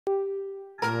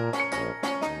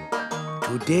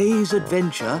Today's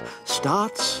adventure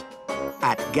starts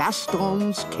at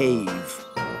Gaston's cave.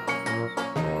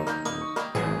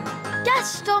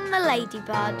 Gaston the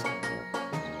ladybird.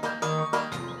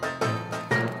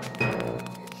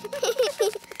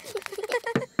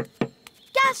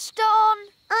 Gaston!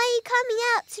 Are you coming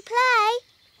out to play?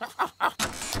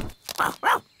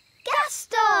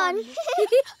 Gaston!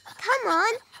 Come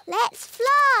on, let's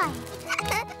fly.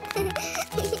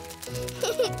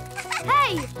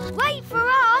 Hey, wait for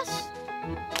us!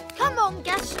 Come on,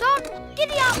 Gaston!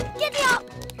 Giddy up, giddy up!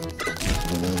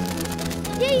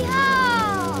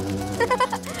 Yee-haw!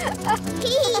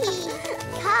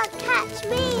 Can't catch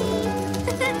me.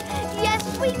 Yes,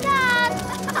 we can!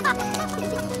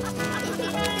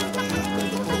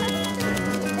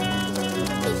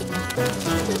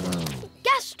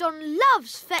 Gaston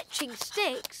loves fetching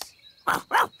sticks.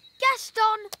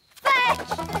 Gaston, fetch!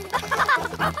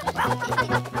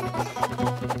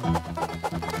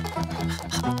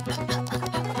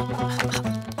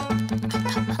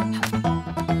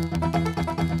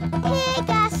 Here,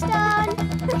 Gaston.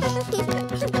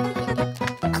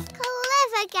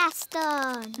 Clever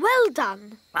Gaston. Well done.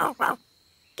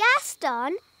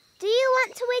 Gaston, do you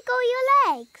want to wiggle your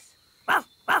legs?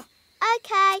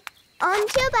 OK,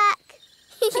 onto your back.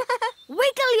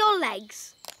 Wiggle your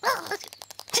legs.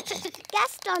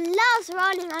 Gaston loves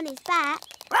rolling on his back.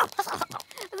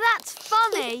 That's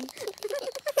funny.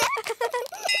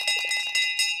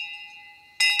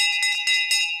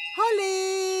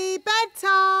 Holly,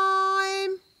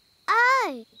 bedtime.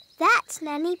 Oh, that's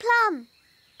Nanny Plum.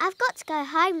 I've got to go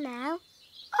home now.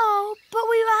 Oh, but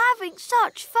we were having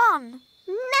such fun.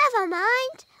 Never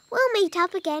mind. We'll meet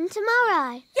up again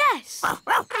tomorrow. Yes.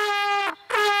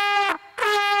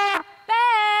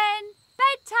 Ben!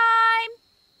 Bedtime!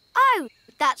 Oh,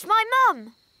 that's my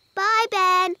mum. Bye,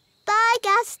 Ben. Bye,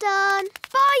 Gaston.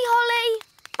 Bye, Holly.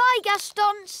 Bye,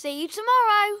 Gaston. See you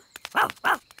tomorrow.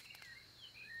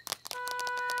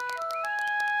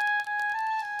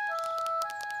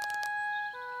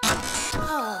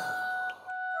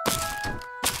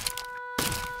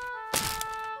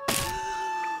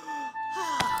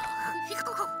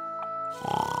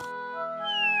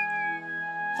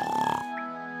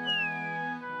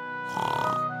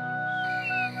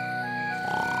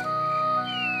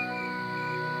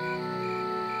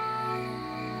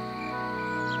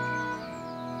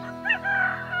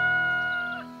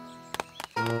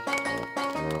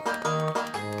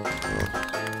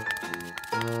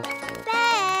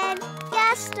 Ben,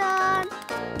 Gaston.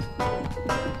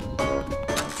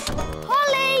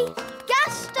 Holly!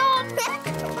 Gaston!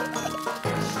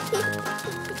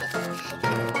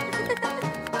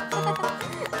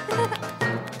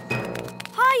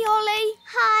 Hi, Holly.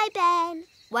 Hi, Ben.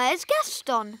 Where's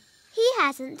Gaston? He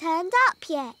hasn't turned up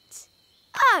yet.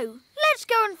 Oh, let's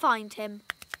go and find him.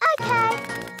 OK.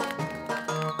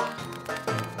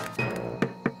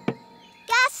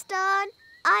 Gaston,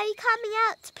 are you coming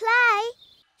out to play?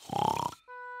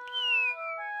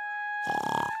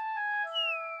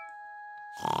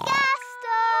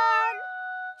 Gaston!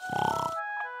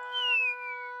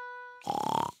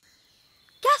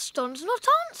 Gaston's not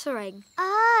answering.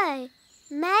 Oh,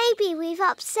 maybe we've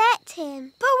upset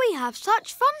him. But we have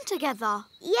such fun together.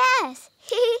 Yes,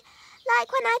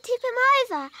 like when I tip him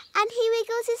over and he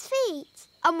wiggles his feet.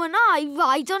 And when I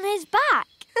ride on his back.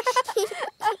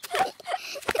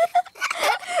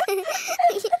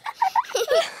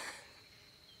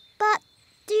 But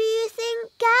do you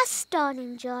think Gaston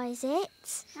enjoys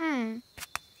it?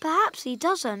 Perhaps he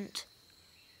doesn't.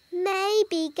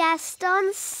 Maybe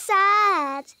Gaston's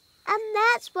sad, and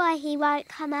that's why he won't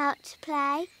come out to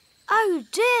play. Oh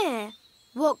dear.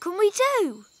 What can we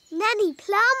do? Nanny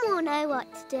Plum will know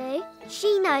what to do.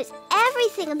 She knows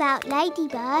everything about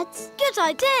ladybirds. Good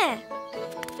idea.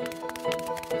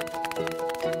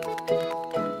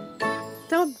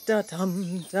 Dum da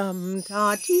dum dum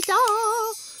da dee da.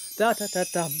 Da da da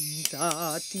dum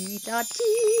da dee da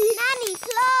dee. Nanny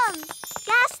Plum,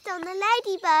 Gaston the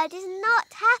ladybird is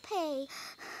not happy.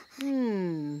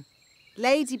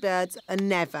 Ladybirds are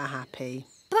never happy.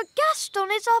 But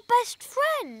Gaston is our best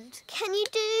friend. Can you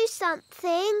do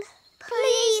something?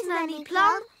 Please, Nanny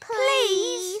Plum,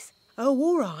 please. Oh,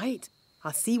 all right.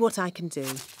 I'll see what I can do.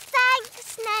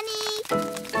 Thanks, Nanny.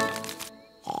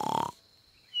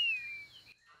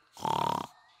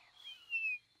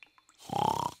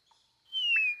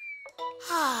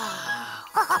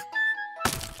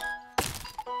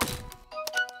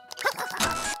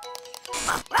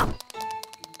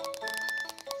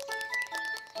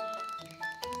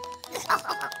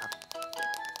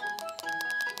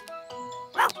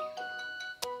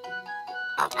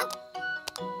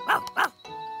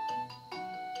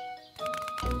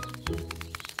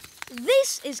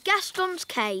 This is Gaston's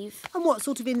cave. And what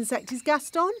sort of insect is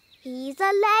Gaston? He's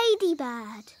a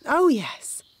ladybird. Oh,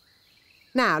 yes.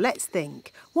 Now, let's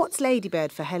think. What's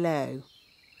ladybird for hello?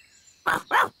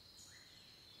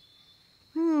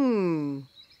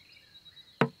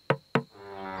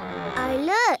 Oh,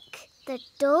 look. The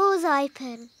door's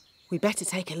open. We better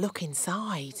take a look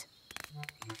inside.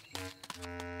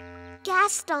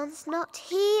 Gaston's not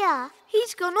here.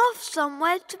 He's gone off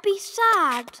somewhere to be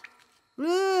sad.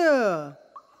 Ugh.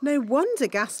 No wonder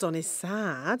Gaston is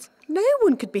sad. No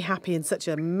one could be happy in such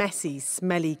a messy,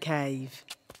 smelly cave.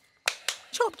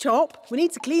 Chop, chop. We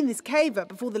need to clean this cave up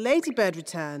before the ladybird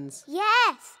returns.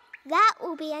 Yes, that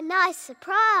will be a nice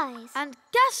surprise. And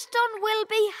Gaston will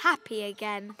be happy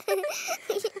again.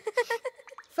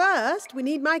 First, we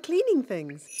need my cleaning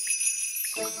things.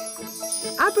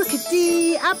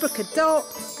 Abracadee, abracadop,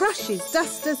 brushes,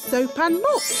 dusters, soap and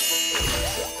mop.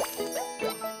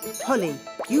 Holly,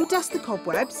 you dust the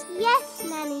cobwebs. Yes,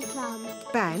 Nanny Plum.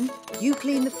 Ben, you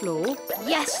clean the floor.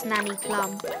 Yes, Nanny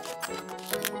Plum.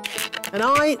 And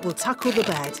I will tackle the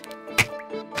bed.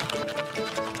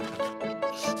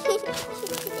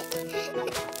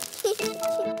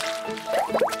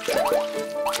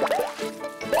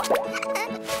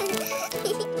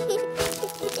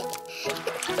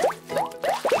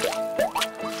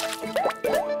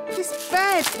 This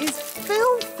bed is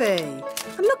filthy.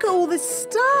 And look at all this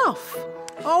stuff.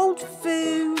 Old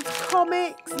food,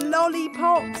 comics,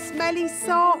 lollipops, smelly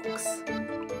socks.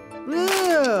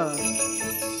 Ugh.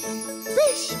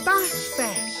 Bish, bash,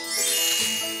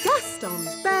 besh.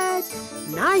 Gaston's bed,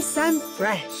 nice and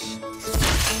fresh.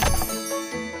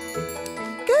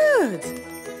 Good.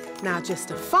 Now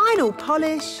just a final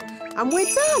polish and we're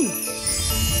done.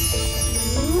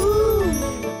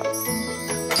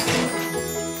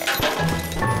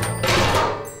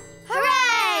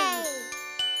 Hooray!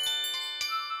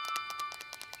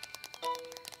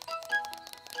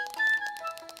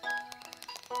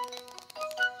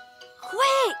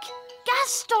 Quick!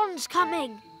 Gaston's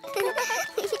coming!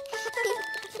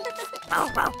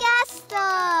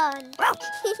 Gaston!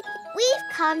 We've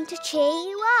come to cheer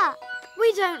you up.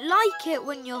 We don't like it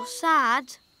when you're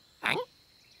sad.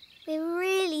 We're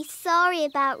really sorry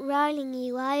about rolling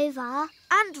you over.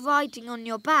 And riding on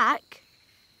your back.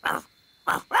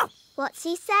 What's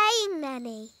he saying,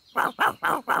 Nanny?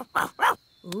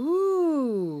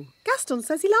 Ooh. Gaston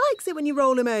says he likes it when you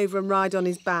roll him over and ride on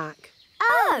his back.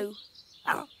 Oh!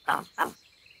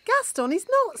 Gaston is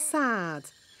not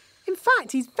sad. In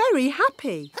fact, he's very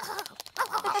happy.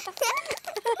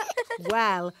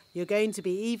 Well, you're going to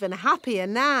be even happier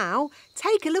now.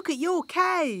 Take a look at your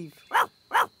cave.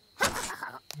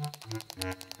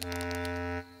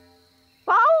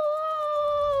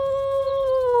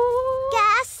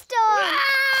 Gaston!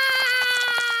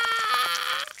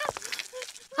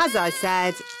 As I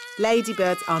said,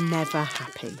 ladybirds are never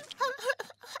happy.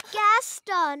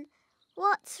 Gaston,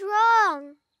 what's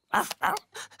wrong?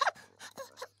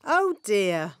 Oh,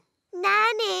 dear.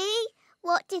 Nanny,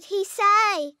 what did he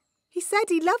say? He said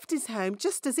he loved his home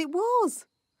just as it was.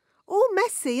 All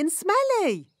messy and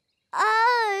smelly.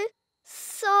 Oh,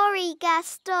 sorry,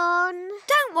 Gaston.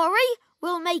 Don't worry,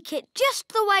 we'll make it just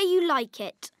the way you like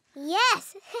it.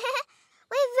 Yes,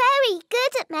 we're very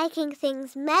good at making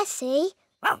things messy.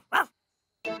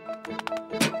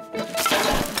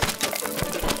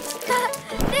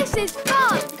 This is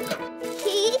fun!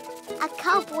 A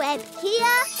cobweb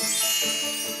here,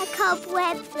 a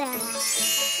cobweb there.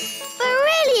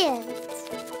 Brilliant!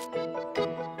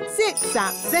 Zip,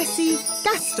 zap, zessie,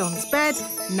 Gaston's bed,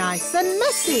 nice and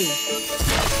messy.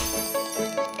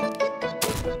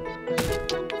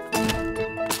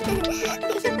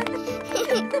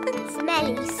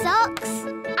 Smelly socks.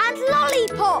 And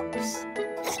lollipops!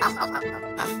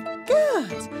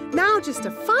 Good. Now just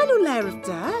a final layer of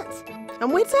dirt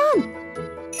and we're done.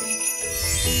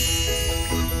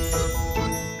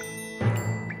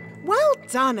 Well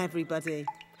done, everybody.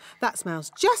 That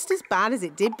smells just as bad as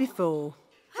it did before.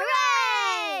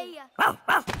 Hooray!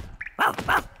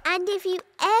 And if you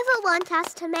ever want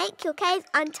us to make your cave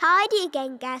untidy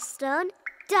again, Gaston,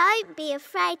 don't be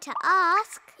afraid to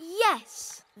ask.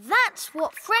 Yes, that's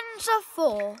what friends are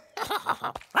for.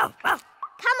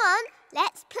 Come on,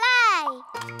 let's play.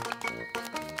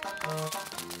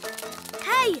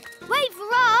 Hey, wait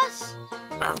for us!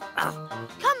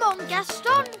 Come on,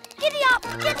 Gaston! Giddy up,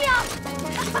 giddy up!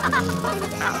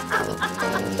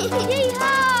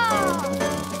 Yee-haw!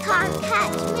 Can't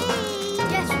catch me.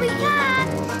 Yes, we can!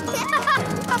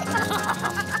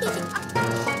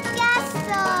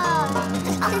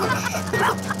 Gaston!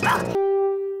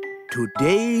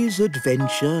 Today's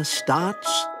adventure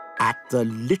starts at the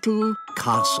little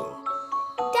castle.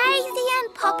 Daisy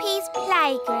and Poppy's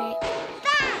playgroup.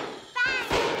 Bang, bang,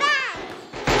 bang!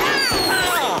 Bang!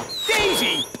 Ah!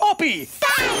 Daisy! Poppy!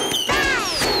 Bang,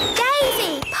 bang!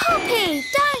 Daisy, Poppy,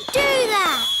 don't do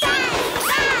that! Bang,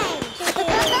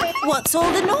 bang! What's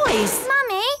all the noise?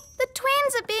 Mummy, the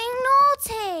twins are being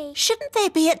naughty. Shouldn't they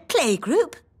be at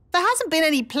playgroup? There hasn't been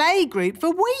any playgroup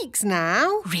for weeks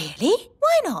now. Really?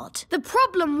 Why not? The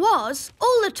problem was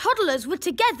all the toddlers were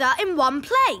together in one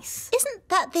place. Isn't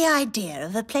that the idea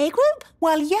of a playgroup?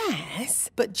 Well, yes,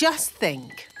 but just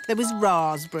think. There was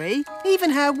Raspberry.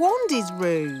 Even her wand is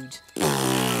rude.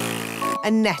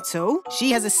 And Nettle.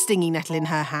 She has a stinging nettle in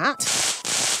her hat.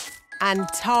 And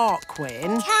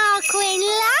Tarquin. Tarquin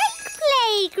like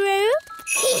playgroup.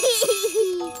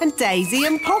 And Daisy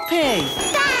and Poppy.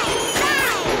 Bang, bang!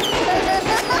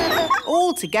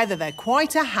 All together, they're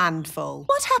quite a handful.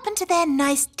 What happened to their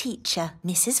nice teacher,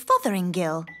 Mrs.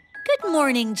 Fotheringill? Good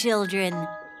morning, children.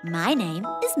 My name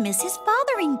is Mrs.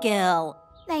 Fotheringill.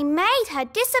 They made her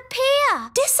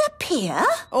disappear. Disappear?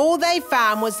 All they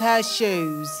found was her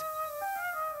shoes.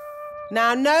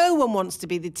 Now, no one wants to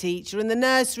be the teacher and the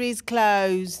nursery's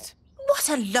closed. What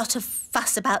a lot of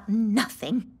fuss about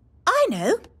nothing. I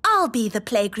know. I'll be the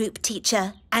playgroup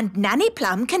teacher and Nanny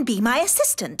Plum can be my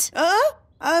assistant.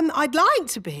 I'd like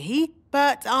to be,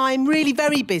 but I'm really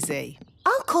very busy.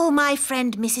 I'll call my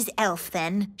friend Mrs. Elf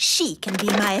then. She can be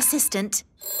my assistant.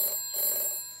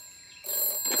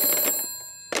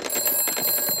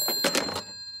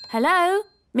 Hello,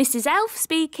 Mrs. Elf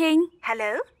speaking.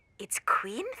 Hello, it's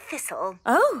Queen Thistle.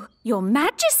 Oh, Your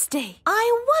Majesty.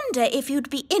 I wonder if you'd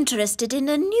be interested in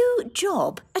a new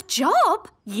job. A job?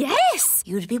 Yes.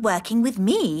 You'd be working with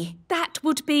me That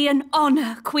would be an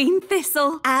honour, Queen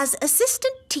Thistle. as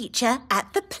assistant teacher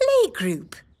at the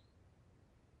playgroup.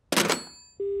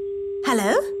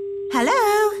 Hello? Hello?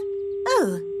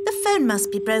 Oh, the phone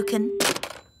must be broken.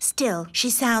 Still, she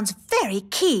sounds very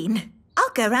keen.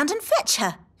 I'll go round and fetch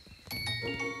her.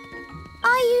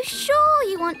 Are you sure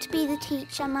you want to be the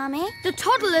teacher, Mummy? The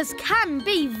toddlers can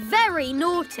be very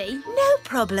naughty. No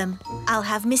problem. I'll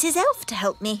have Mrs. Elf to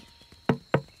help me.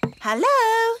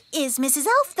 Hello? Is Mrs.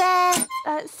 Elf there?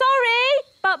 Sorry,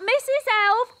 but Mrs.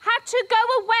 Elf had to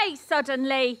go away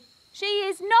suddenly. She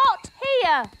is not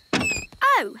here.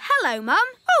 Oh, hello, Mum.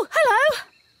 Oh, hello.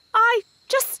 I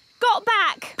just got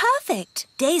back. Perfect.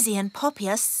 Daisy and Poppy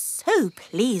are so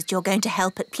pleased you're going to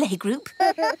help at playgroup.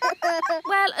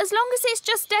 Well, as long as it's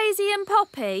just Daisy and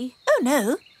Poppy. Oh,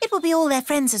 no. It will be all their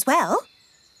friends as well.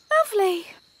 Lovely.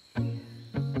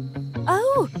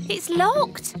 Oh, it's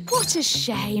locked. What a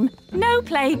shame. No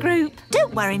playgroup.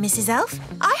 Don't worry, Mrs. Elf.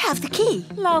 I have the key.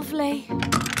 Lovely.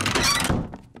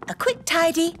 A quick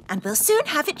tidy and we'll soon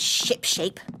have it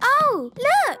ship-shape. Oh,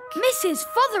 look! Mrs.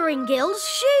 Fotheringill's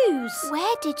shoes.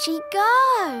 Where did she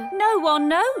go? No one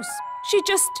knows. She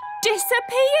just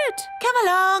disappeared. Come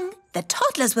along. The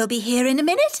toddlers will be here in a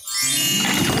minute.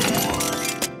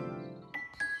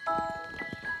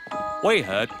 We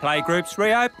heard playgroups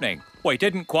reopening. We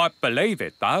didn't quite believe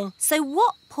it, though. So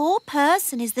what poor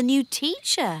person is the new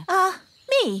teacher?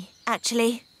 Me,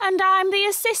 actually. And I'm the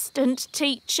assistant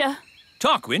teacher.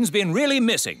 Tarquin's been really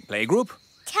missing, playgroup.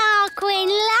 Tarquin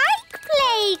like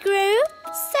playgroup.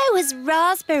 So is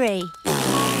Raspberry.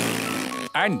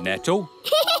 And Nettle.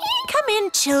 Come in,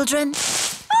 children.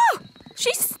 Oh,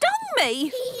 she stung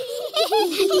me.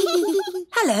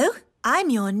 Hello. I'm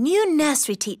your new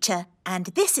nursery teacher. And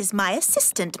this is my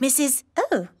assistant, Mrs...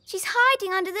 Oh. She's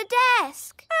hiding under the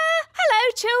desk.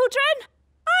 Hello, children.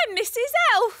 I'm Mrs.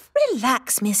 Elf.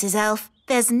 Relax, Mrs. Elf.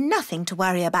 There's nothing to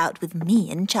worry about with me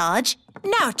in charge.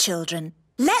 Now, children,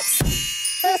 let's...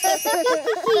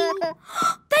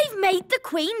 They've made the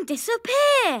Queen disappear.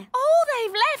 All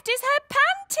they've left is her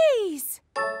panties.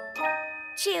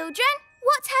 Children,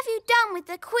 what have you done with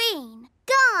the Queen?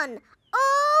 Gone.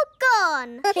 All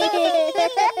gone.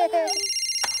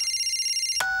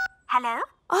 Hello?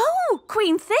 Oh,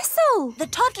 Queen Thistle. The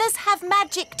toddlers have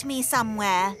magicked me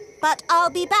somewhere, but I'll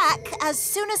be back as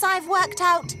soon as I've worked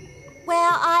out where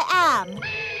I am.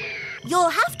 You'll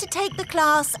have to take the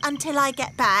class until I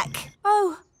get back.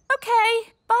 Oh, OK.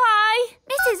 Bye.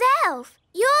 Mrs. Elf,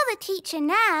 you're the teacher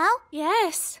now.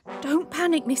 Yes. Don't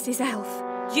panic, Mrs. Elf.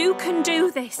 You can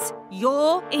do this.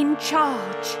 You're in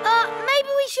charge. Maybe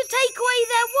we should take away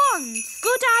their wands.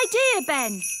 Good idea,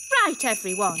 Ben. Right,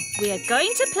 everyone. We are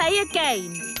going to play a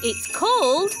game. It's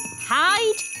called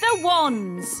Hide the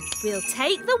Wands. We'll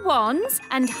take the wands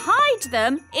and hide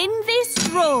them in this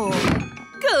drawer.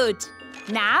 Good.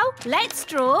 Now, let's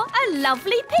draw a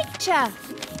lovely picture.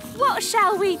 What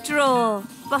shall we draw?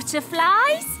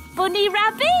 Butterflies? Bunny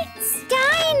rabbits?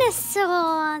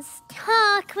 Dinosaurs.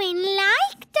 Tarquin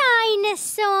like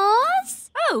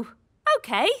dinosaurs. Oh,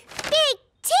 OK. Big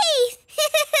teeth.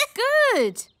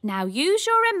 Good. Now use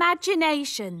your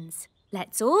imaginations.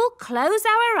 Let's all close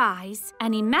our eyes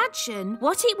and imagine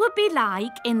what it would be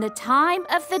like in the time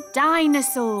of the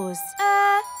dinosaurs.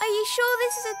 Are you sure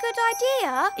this is a good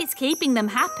idea? It's keeping them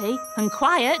happy and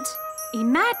quiet.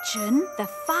 Imagine the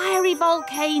fiery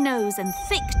volcanoes and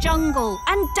thick jungle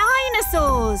and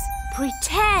dinosaurs.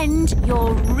 Pretend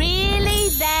you're really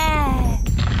there.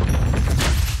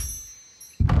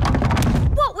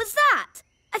 What was that?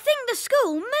 I think the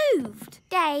school moved.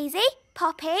 Daisy,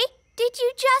 Poppy, did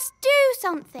you just do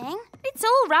something? It's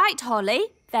all right,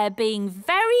 Holly. They're being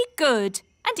very good.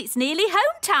 And it's nearly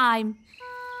home time.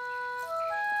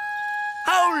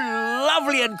 How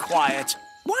lovely and quiet.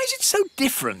 Why is it so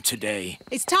different today?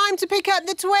 It's time to pick up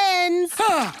the twins.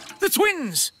 Ah, the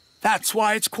twins. That's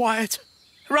why it's quiet.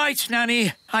 Right,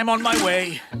 Nanny, I'm on my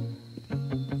way.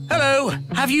 Hello,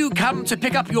 have you come to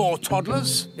pick up your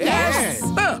toddlers? Yes.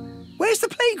 Where's the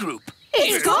playgroup?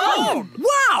 It's gone.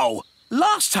 Wow!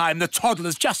 Last time the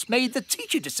toddlers just made the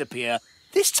teacher disappear.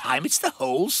 This time it's the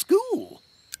whole school.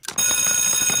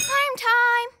 Home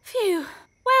time. Phew.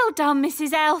 Well done,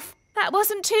 Mrs. Elf. That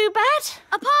wasn't too bad.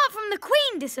 Apart from the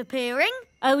Queen disappearing.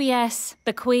 Oh, yes,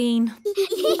 the Queen.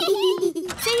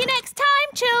 See you next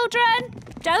time, children.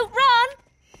 Don't run.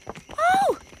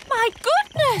 Oh, my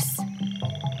goodness.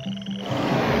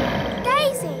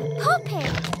 Daisy, Poppy,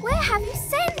 where have you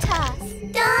sent us?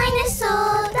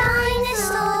 Dinosaur,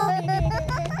 dinosaur.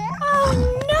 Oh,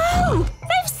 no.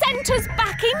 They've sent us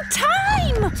back in time.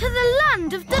 To the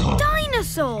land of the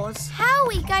dinosaurs. How are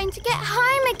we going to get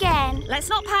home again? Let's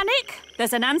not panic.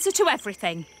 There's an answer to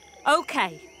everything.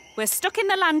 OK, we're stuck in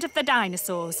the land of the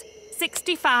dinosaurs.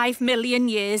 65 million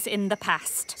years in the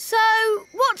past. So,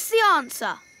 what's the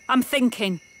answer? I'm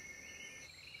thinking.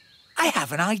 I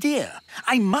have an idea.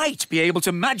 I might be able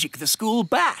to magic the school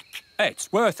back.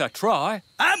 It's worth a try.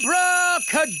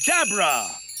 Abracadabra!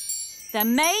 The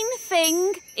main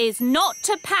thing is not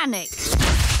to panic.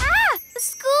 Ah, the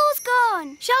school's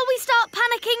gone. Shall we start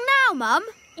panicking now, Mum?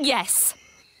 Yes.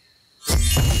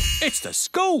 It's the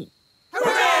school.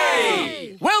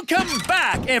 Hooray! Welcome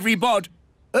back, everybody.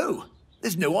 Oh,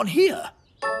 there's no one here.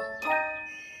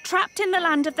 Trapped in the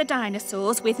land of the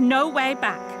dinosaurs with no way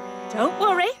back. Don't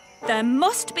worry, there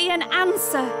must be an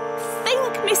answer.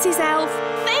 Think, Mrs. Elf,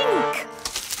 think!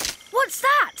 What's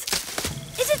that?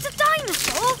 Is it a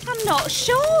dinosaur? I'm not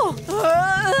sure.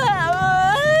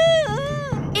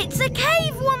 It's a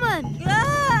cave woman.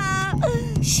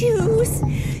 Shoes.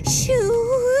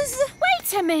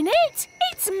 Wait a minute.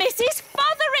 It's Mrs.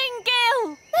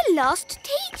 Fotheringill. The lost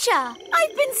teacher.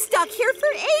 I've been stuck here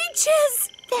for ages.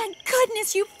 Thank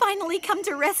goodness you finally come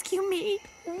to rescue me.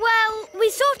 Well, we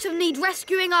sort of need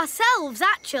rescuing ourselves,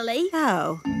 actually.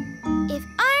 Oh. If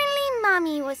only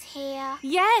Mummy was here.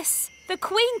 Yes, the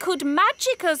Queen could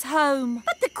magic us home.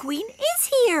 But the Queen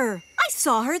is here. I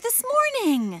saw her this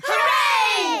morning.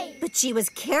 Hooray! But she was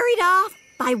carried off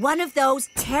by one of those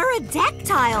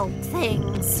pterodactyl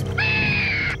things.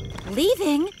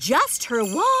 Leaving just her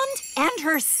wand and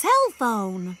her cell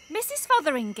phone. Mrs.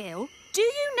 Fotheringill, do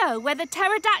you know where the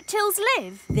pterodactyls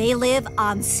live? They live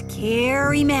on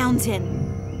Scary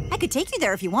Mountain. I could take you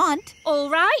there if you want. All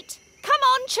right. Come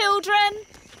on, children.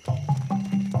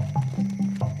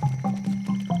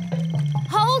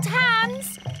 Hold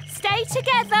hands. Stay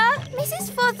together.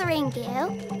 Mrs.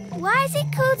 Fotheringill, why is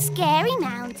it called Scary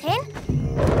Mountain?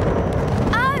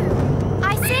 Oh,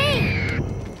 I see.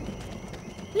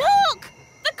 Look!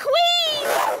 The Queen!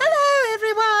 Hello,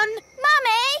 everyone.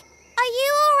 Mummy, are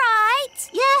you all right?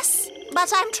 Yes,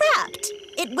 but I'm trapped.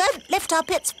 It won't lift up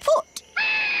its foot.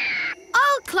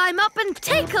 I'll climb up and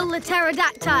tickle the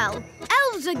pterodactyl.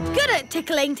 Elves are good at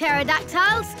tickling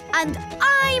pterodactyls, and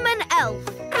I'm an elf.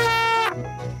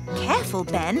 Careful,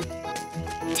 Ben.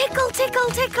 Tickle, tickle,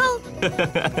 tickle.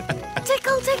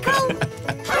 Tickle, tickle.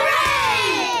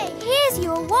 Hooray! Here's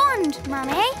your wand,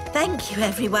 Mummy. Thank you,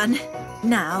 everyone.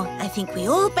 Now, I think we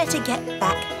all better get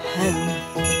back home.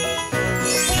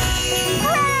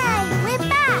 Hooray! We're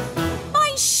back.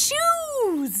 My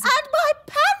shoes! And my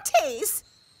panties.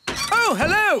 Oh,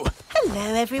 hello!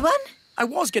 Hello, everyone. I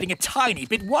was getting a tiny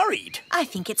bit worried. I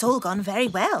think it's all gone very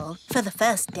well for the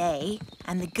first day.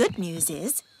 And the good news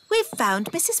is we've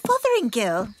found Mrs.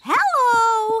 Fotheringill.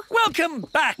 Hello! Welcome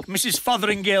back, Mrs.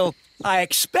 Fotheringill. I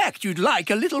expect you'd like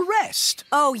a little rest.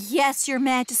 Oh, yes, Your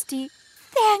Majesty.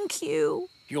 Thank you.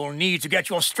 You'll need to get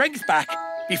your strength back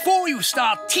before you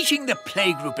start teaching the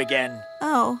playgroup again.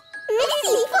 Oh.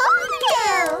 Mrs.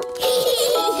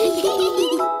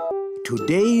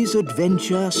 Today's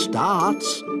adventure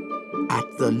starts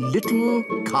at the little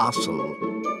castle.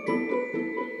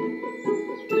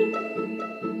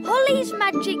 Holly's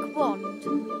magic wand.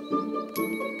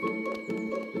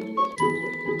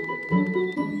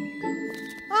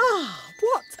 Ah,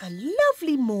 what a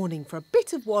lovely morning for a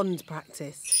bit of wand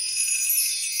practice.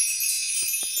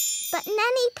 But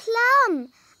Nanny Plum,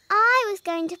 I was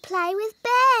going to play with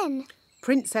Ben.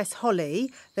 Princess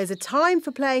Holly, there's a time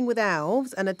for playing with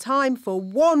elves and a time for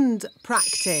wand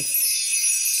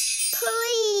practice.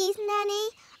 Please, Nanny,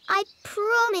 I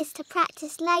promise to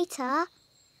practice later.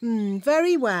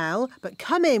 Very well, but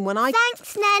come in when I...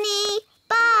 Thanks, Nanny.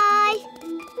 Bye.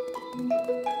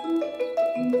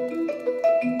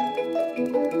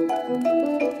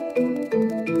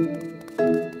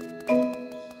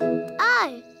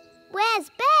 Oh, where's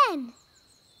Ben?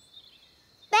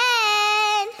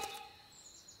 Ben!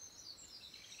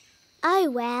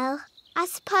 Oh, well, I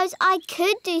suppose I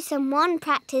could do some wand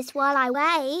practice while I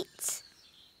wait.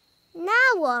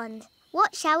 Now, Wand,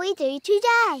 what shall we do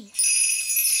today?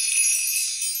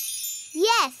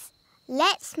 Yes,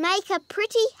 let's make a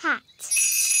pretty hat.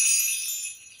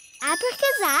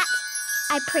 Abracazat,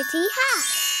 a pretty hat.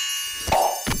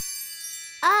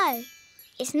 Oh,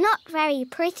 it's not very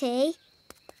pretty.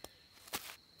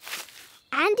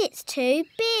 And it's too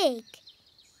big.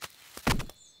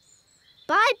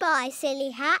 Bye-bye,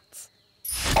 silly hat.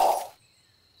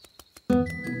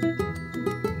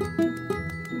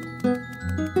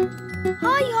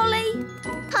 Hi, Holly.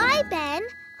 Hi, Ben.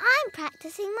 I'm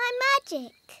practicing my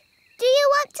magic. Do you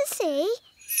want to see?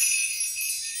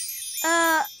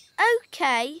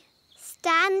 OK.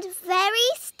 Stand very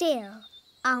still.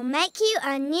 I'll make you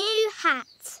a new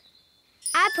hat.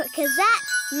 Abracazat,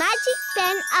 magic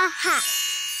Ben a hat.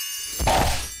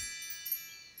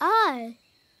 Oh.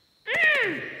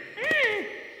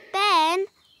 Ben,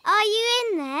 are you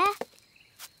in there?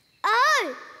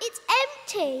 Oh, it's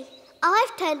empty.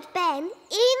 I've turned Ben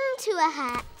into a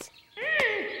hat.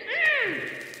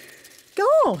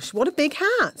 Gosh, what a big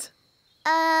hat.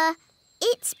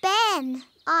 It's Ben.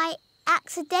 I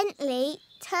accidentally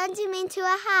turned him into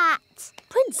a hat.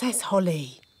 Princess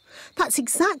Holly, that's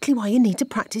exactly why you need to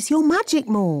practice your magic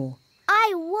more.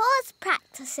 I was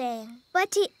practicing,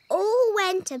 but it all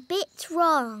went a bit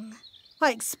wrong. I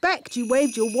expect you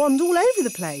waved your wand all over the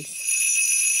place.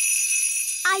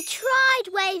 I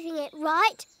tried waving it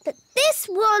right, but this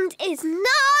wand is no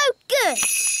good.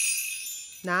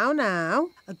 Now,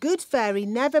 a good fairy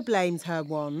never blames her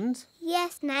wand.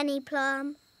 Yes, Nanny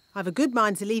Plum. I've a good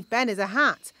mind to leave Ben as a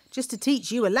hat, just to teach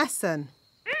you a lesson.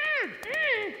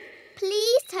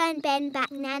 Please turn Ben back,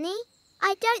 Nanny.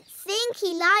 I don't think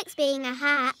he likes being a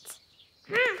hat.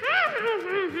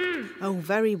 Oh,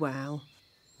 very well.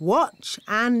 Watch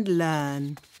and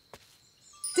learn.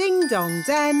 Ding dong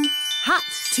den, hat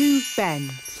to Ben.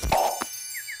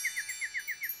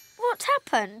 What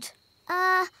happened?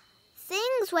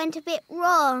 Things went a bit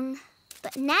wrong,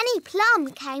 but Nanny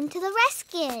Plum came to the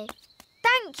rescue.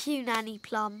 Thank you, Nanny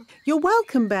Plum. You're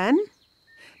welcome, Ben.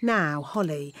 Now,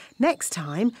 Holly, next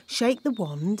time, shake the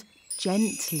wand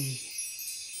gently.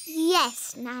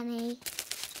 Yes, Nanny.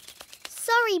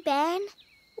 Sorry, Ben.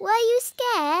 Were you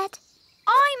scared?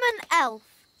 I'm an elf.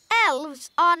 Elves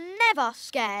are never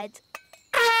scared.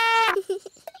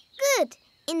 Good.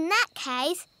 In that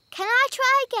case, can I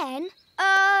try again?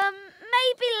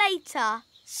 Maybe later.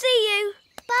 See you.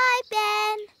 Bye,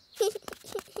 Ben.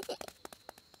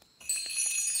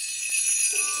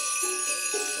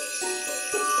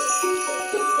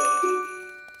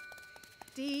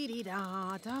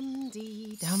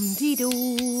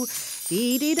 Dee-dee-da-dum-dee-dum-dee-doo.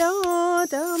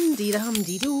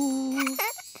 Dee-dee-da-dum-dee-dum-dee-doo.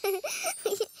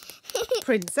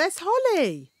 Princess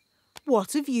Holly,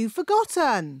 what have you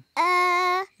forgotten?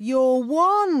 Your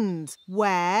wand.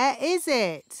 Where is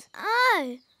it?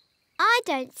 Oh, I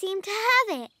don't seem to have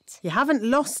it. You haven't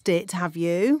lost it, have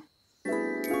you?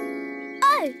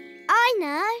 Oh, I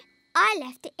know. I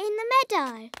left it in the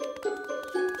meadow.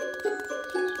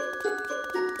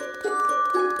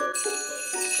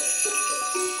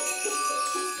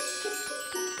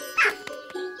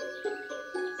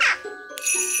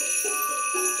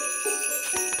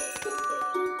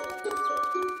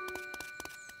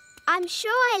 I'm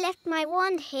sure I left my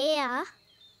wand here.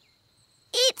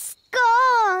 It's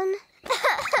gone!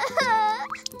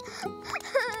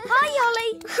 Hi,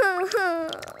 Holly.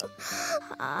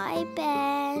 Hi,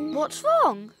 Ben. What's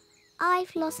wrong?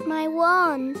 I've lost my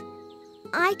wand.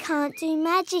 I can't do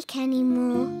magic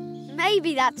anymore.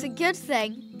 Maybe that's a good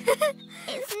thing.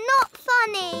 It's not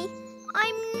funny.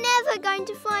 I'm never going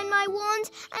to find my wand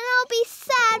and I'll be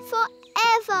sad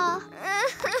forever.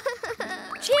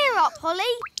 Cheer up, Holly.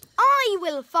 I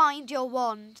will find your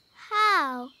wand.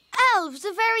 How? Elves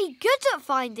are very good at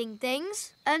finding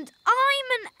things, and I'm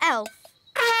an elf.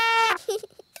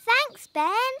 Thanks,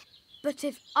 Ben. But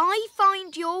if I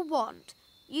find your wand,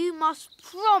 you must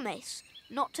promise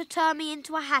not to turn me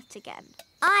into a hat again.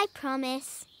 I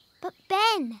promise. But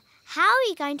Ben, how are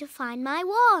you going to find my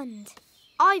wand?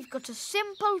 I've got a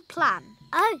simple plan.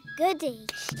 Oh, goody.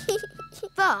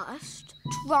 First,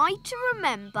 try to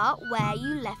remember where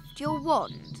you left your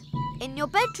wand. In your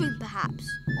bedroom, perhaps?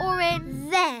 Or in...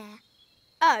 There.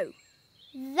 Oh.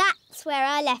 That's where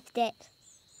I left it.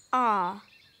 Ah.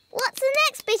 What's the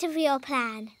next bit of your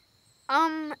plan?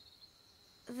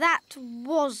 That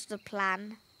was the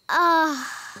plan. I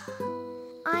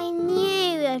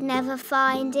knew I'd never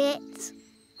find it.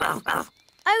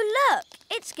 Oh, look,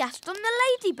 it's Gaston the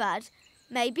ladybird.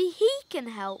 Maybe he can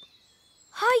help.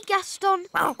 Hi, Gaston.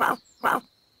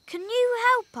 Can you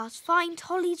help us find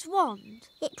Holly's wand?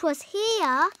 It was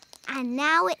here, and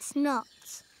now it's not.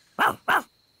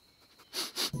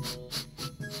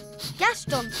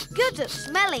 Gaston's good at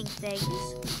smelling things.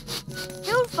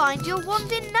 He'll find your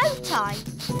wand in no time.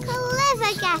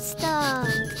 Clever, Gaston.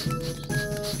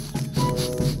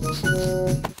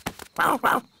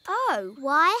 Oh.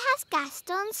 Why has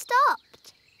Gaston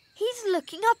stopped? He's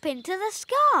looking up into the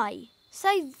sky.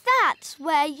 So that's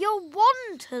where your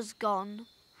wand has gone.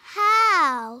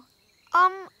 How?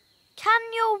 Can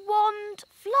your wand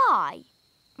fly?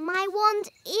 My wand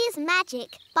is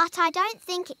magic, but I don't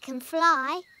think it can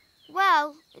fly.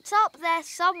 Well, it's up there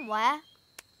somewhere.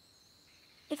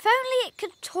 If only it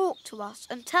could talk to us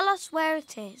and tell us where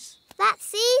it is.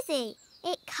 That's easy.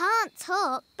 It can't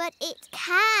talk, but it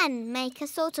can make a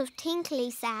sort of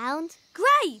tinkly sound.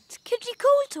 Great! Could you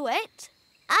call to it?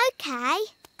 OK.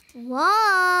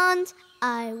 Wand,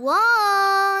 I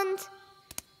wand.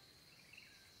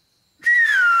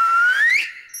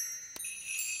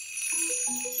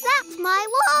 That's my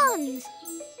wand.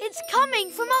 It's coming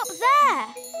from up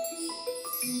there.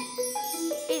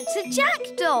 It's a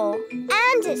jackdaw.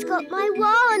 And it's got my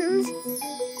wand.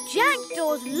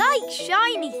 Jackdaws like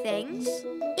shiny things.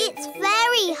 It's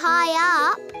very high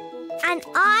up. And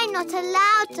I'm not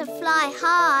allowed to fly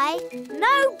high.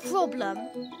 No problem.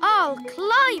 I'll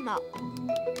climb up.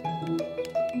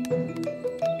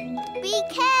 Be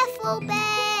careful,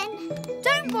 Ben.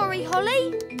 Don't worry,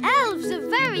 Holly. Elves are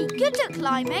very good at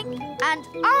climbing, and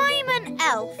I'm an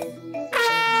elf.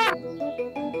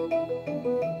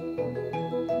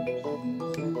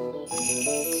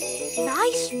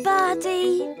 Nice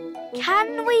birdie.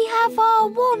 Can we have our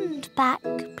wand back,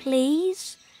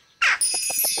 please?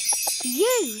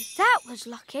 That was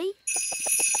lucky.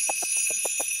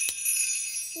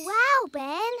 Wow,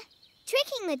 Ben.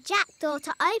 Tricking the jackdaw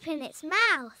to open its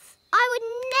mouth. I would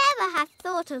never have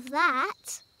thought of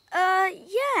that.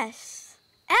 Yes.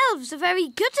 Elves are very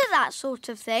good at that sort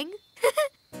of thing.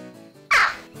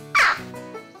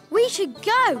 We should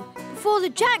go before the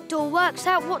jackdaw works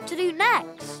out what to do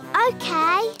next.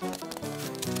 OK.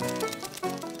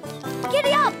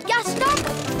 Giddy up, Gaston!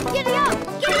 Giddy up!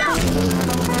 Giddy up!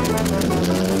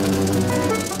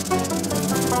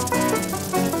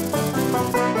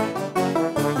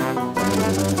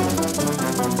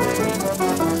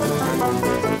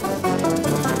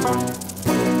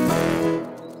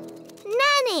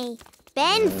 Nanny,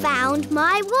 Ben found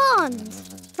my wand.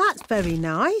 That's very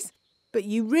nice, but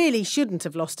you really shouldn't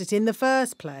have lost it in the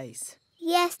first place.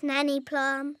 Yes, Nanny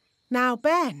Plum. Now,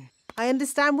 Ben, I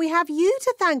understand we have you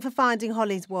to thank for finding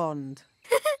Holly's wand.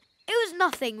 It was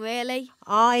nothing, really.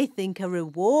 I think a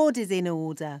reward is in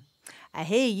order. I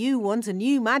hear you want a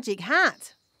new magic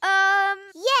hat.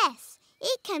 Yes,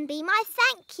 it can be my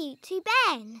thank you to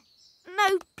Ben.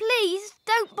 No, please,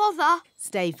 don't bother.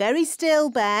 Stay very still,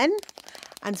 Ben.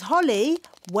 And Holly,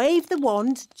 wave the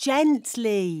wand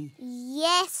gently.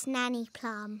 Yes, Nanny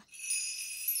Plum.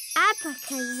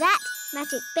 Abracazat,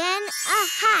 Magic Ben, a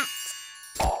hat.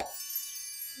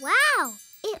 Wow,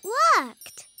 it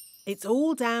worked. It's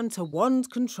all down to wand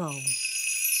control.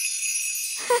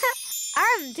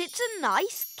 And it's a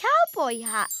nice cowboy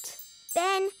hat.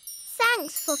 Ben,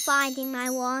 thanks for finding my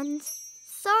wand.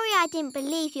 Sorry I didn't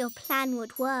believe your plan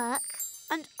would work.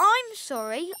 And I'm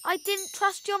sorry I didn't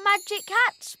trust your magic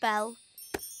hat spell.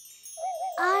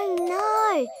 Oh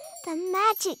no, the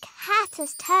magic hat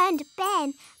has turned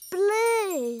Ben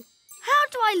blue. How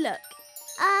do I look?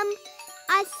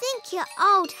 I think your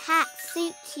old hat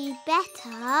suits you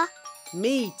better.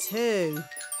 Me too.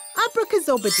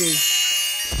 Abracazobady.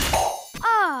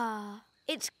 Ah,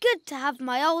 it's good to have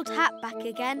my old hat back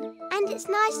again. And it's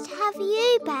nice to have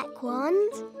you back,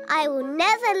 Wand. I will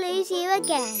never lose you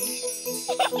again.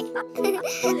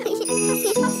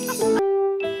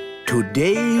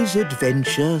 Today's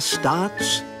adventure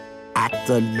starts at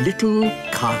the little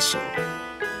castle.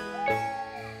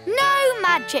 No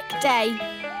magic day.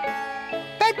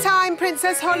 Bedtime,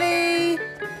 Princess Holly.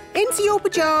 Into your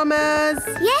pyjamas.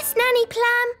 Yes, Nanny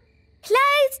Plum.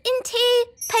 Clothes into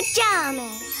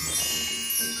pyjamas.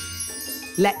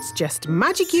 Let's just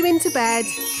magic you into bed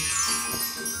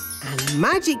and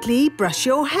magically brush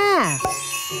your hair.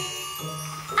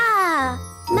 Ah,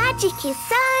 magic is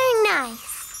so nice.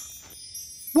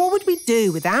 What would we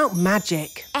do without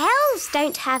magic? Elves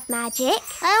don't have magic.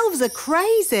 Elves are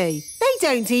crazy. They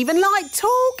don't even like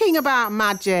talking about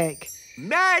magic.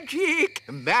 Magic,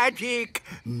 magic,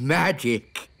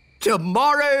 magic.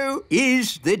 Tomorrow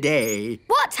is the day.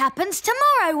 What happens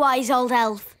tomorrow, wise old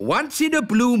elf? Once in a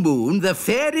blue moon, the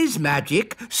fairies'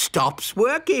 magic stops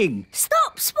working.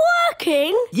 Stops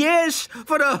working? Yes,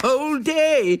 for a whole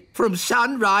day. From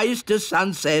sunrise to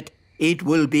sunset, it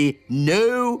will be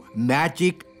no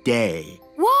magic day.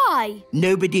 Why?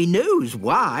 Nobody knows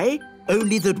why,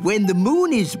 only that when the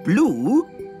moon is blue,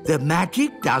 the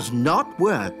magic does not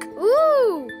work.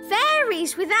 Ooh,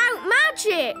 fairies without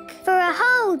magic. For a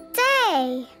whole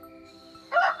day.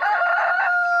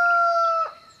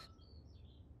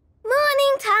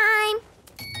 Morning time.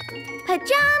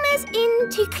 Pyjamas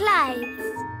into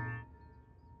clothes.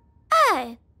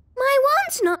 Oh, my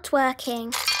wand's not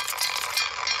working.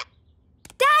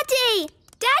 Daddy!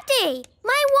 Daddy!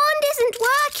 My wand isn't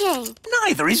working.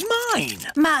 Neither is mine.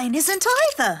 Mine isn't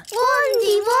either.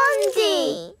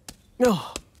 Wandy!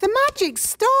 Oh, the magic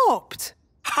stopped.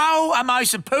 How am I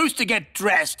supposed to get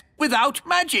dressed without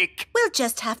magic? We'll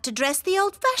just have to dress the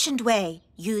old-fashioned way,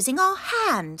 using our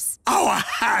hands. Our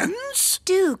hands?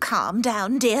 Do calm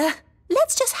down, dear.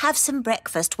 Let's just have some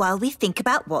breakfast while we think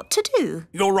about what to do.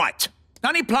 You're right.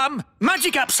 Nanny Plum,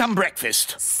 magic up some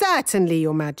breakfast. Certainly,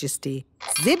 Your Majesty.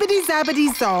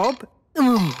 Zibbity-zabbity-zob.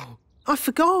 Oh, I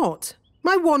forgot.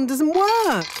 My wand doesn't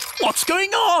work. What's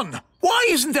going on? Why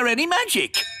isn't there any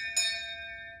magic?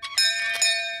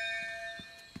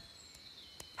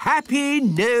 Happy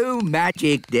No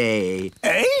Magic Day.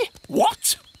 Eh?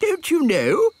 What? Don't you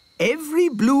know? Every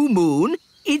blue moon,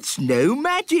 it's No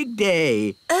Magic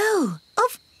Day. Oh,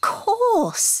 of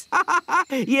course.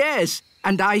 Yes,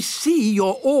 and I see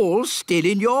you're all still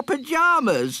in your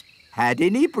pyjamas. Had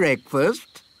any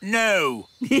breakfast? No.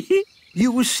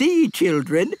 You see,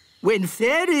 children, when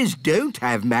fairies don't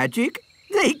have magic,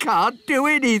 they can't do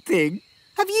anything.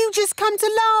 Have you just come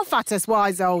to laugh at us,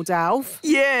 wise old elf?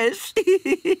 Yes.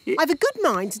 I've a good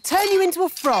mind to turn you into a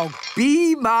frog.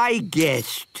 Be my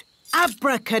guest.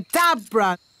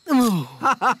 Abracadabra.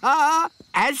 Oh.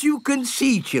 As you can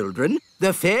see, children,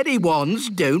 the fairy wands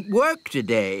don't work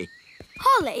today.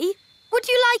 Holly, would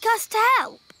you like us to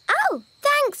help? Oh,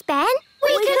 thanks, Ben.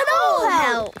 We can all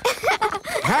help.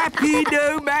 Happy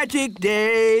No Magic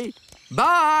Day.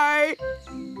 Bye.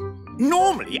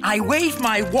 Normally, I wave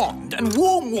my wand and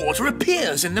warm water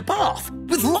appears in the bath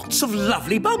with lots of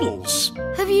lovely bubbles.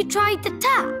 Have you tried the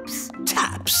taps?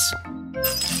 Taps?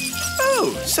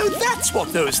 Oh, so that's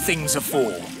what those things are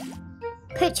for.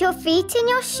 Put your feet in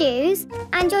your shoes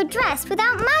and you're dressed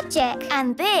without magic.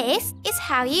 And this is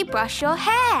how you brush your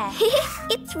hair.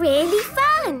 It's really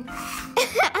fun.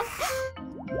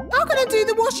 How can I do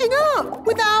the washing up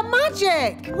without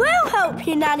magic? We'll help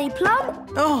you, Nanny Plum.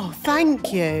 Oh,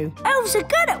 thank you. Elves are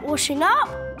good at washing up.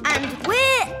 And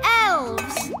we're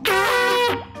elves.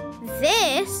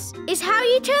 This is how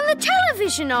you turn the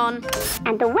television on.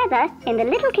 And the weather in the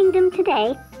Little Kingdom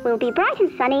today will be bright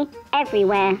and sunny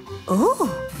everywhere. Oh,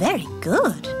 very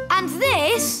good. And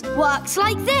this works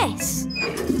like this.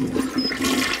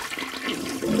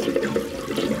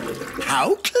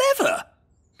 How clever!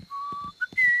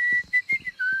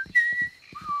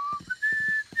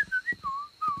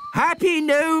 Happy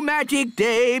No Magic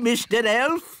Day, Mr.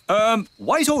 Elf.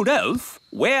 Wise old elf,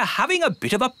 we're having a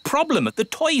bit of a problem at the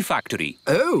toy factory.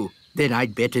 Oh, then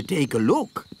I'd better take a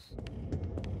look.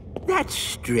 That's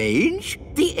strange.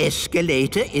 The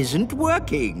escalator isn't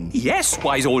working. Yes,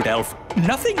 wise old elf,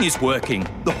 nothing is working.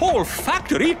 The whole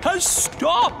factory has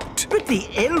stopped. But the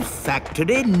elf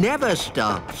factory never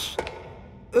stops.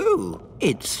 Oh,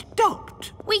 it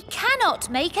stopped. We cannot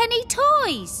make any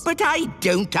toys. But I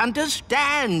don't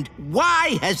understand.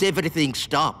 Why has everything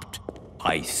stopped?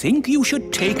 I think you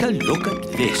should take a look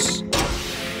at this.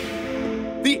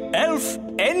 The elf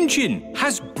engine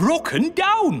has broken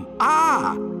down.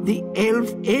 Ah, the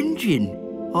elf engine.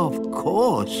 Of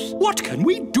course. What can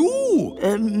we do?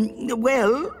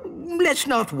 Well, let's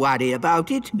not worry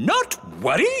about it. Not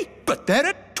worry? But there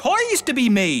are toys to be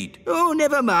made. Oh,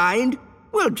 never mind.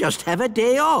 We'll just have a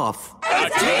day off. A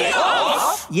day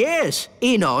off? Yes,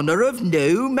 in honour of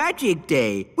No Magic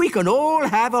Day. We can all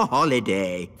have a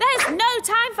holiday. There's no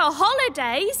time for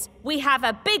holidays. We have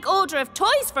a big order of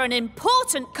toys for an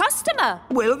important customer.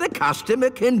 Well, the customer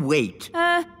can wait.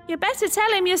 You better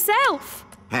tell him yourself.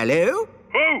 Hello?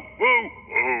 Ho, ho,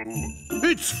 ho.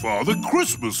 It's Father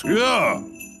Christmas here.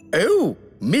 Oh,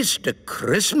 Mr.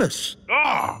 Christmas.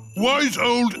 Ah, wise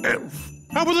old elf.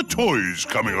 How are the toys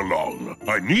coming along?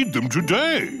 I need them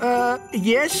today.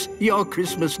 Yes, Your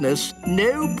Christmasness.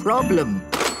 No problem.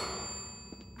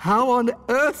 How on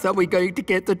earth are we going to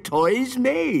get the toys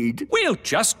made? We'll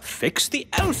just fix the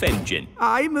elf engine.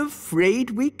 I'm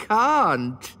afraid we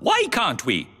can't. Why can't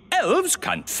we? Elves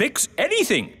can't fix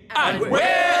anything. And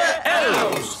we're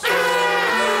elves!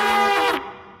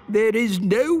 There is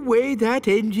no way that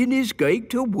engine is going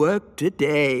to work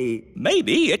today.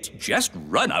 Maybe it's just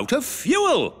run out of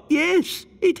fuel. Yes,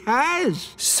 it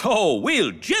has. So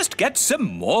we'll just get some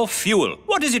more fuel.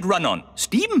 What does it run on?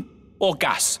 Steam or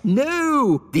gas?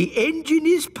 No, the engine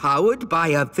is powered by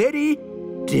a very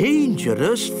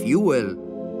dangerous fuel.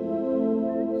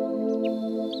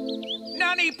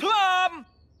 Nanny Plum!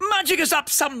 Magic us up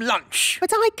some lunch.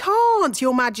 But I can't,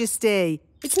 Your Majesty.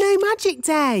 It's No Magic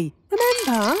Day,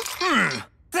 remember?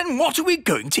 Then what are we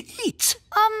going to eat?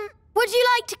 Would you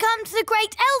like to come to the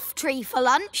Great Elf Tree for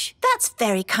lunch? That's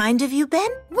very kind of you, Ben.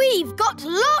 We've got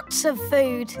lots of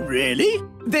food. Really?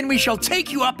 Then we shall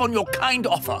take you up on your kind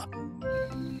offer.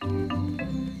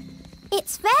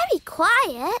 It's very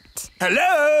quiet.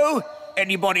 Hello?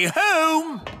 Anybody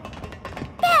home?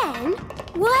 Ben,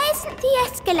 why isn't the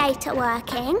escalator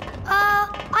working?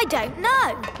 I don't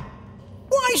know.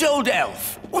 Wise old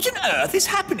elf, what on earth is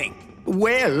happening?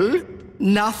 Well,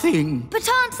 nothing. But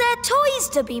aren't there toys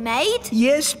to be made?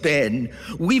 Yes, Ben.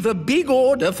 We've a big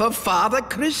order for Father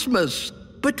Christmas,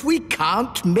 but we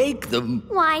can't make them.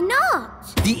 Why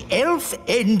not? The elf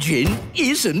engine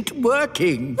isn't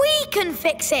working. We can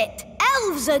fix it.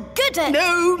 Elves are good at...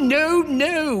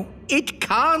 No. It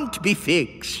can't be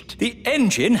fixed. The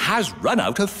engine has run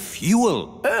out of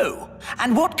fuel. Oh,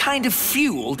 and what kind of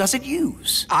fuel does it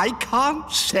use? I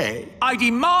can't say. I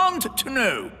demand to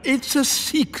know. It's a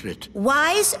secret.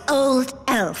 Wise old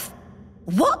elf.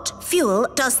 What fuel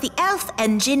does the elf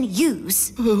engine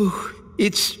use? Oh,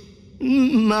 it's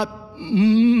Mud?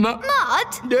 No,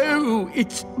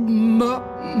 it's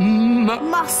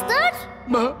Mustard?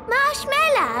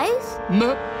 Marshmallows?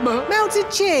 Melted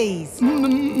cheese.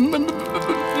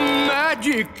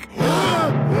 Magic.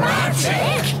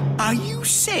 Magic? Are you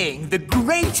saying the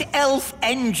great elf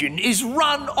engine is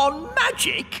run on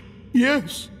magic?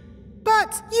 Yes.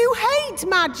 But you hate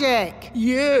magic.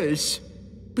 Yes.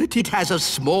 But it has a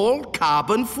small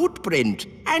carbon footprint,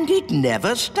 and it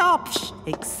never stops.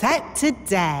 Except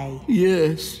today.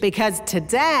 Yes. Because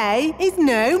today is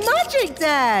No Magic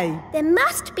Day. There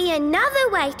must be another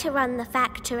way to run the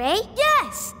factory.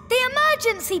 Yes, the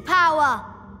emergency power.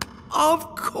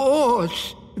 Of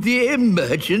course. The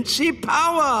emergency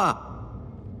power.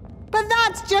 But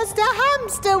that's just a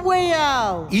hamster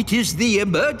wheel. It is the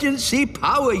emergency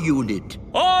power unit.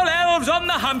 All elves on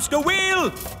the hamster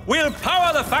wheel! We'll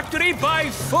power the factory by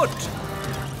foot.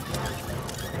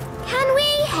 Can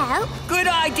we help? Good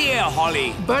idea,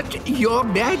 Holly. But, Your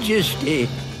Majesty,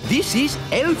 this is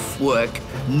elf work,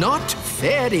 not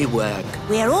fairy work.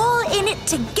 We're all in it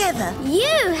together.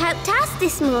 You helped us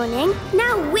this morning.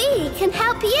 Now we can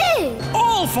help you.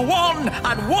 All for one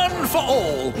and one for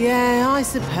all. Yeah, I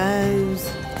suppose.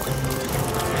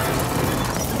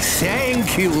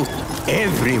 Thank you,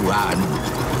 everyone.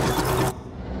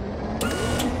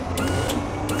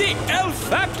 The elf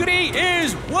factory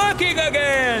is working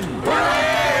again!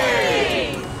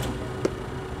 Hooray!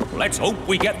 Let's hope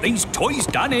we get these toys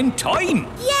done in time.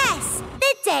 Yes,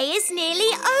 the day is nearly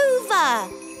over.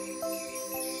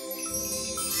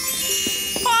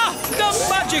 Ah! The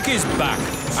magic is back,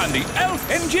 and the elf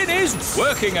engine is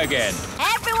working again.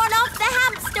 Everyone off the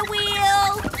hamster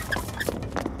wheel.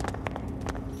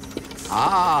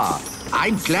 Ah,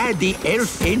 I'm glad the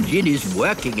elf engine is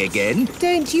working again.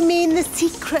 Don't you mean the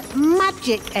secret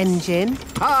magic engine?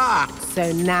 Ah!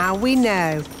 So now we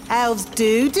know. Elves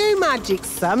do magic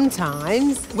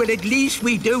sometimes. Well, at least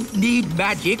we don't need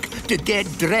magic to get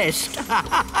dressed.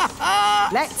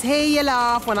 Let's hear you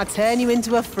laugh when I turn you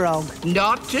into a frog.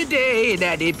 Not today,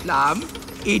 Nanny Plum.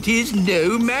 It is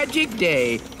No Magic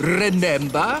Day,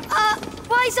 remember?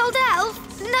 Wise old elf,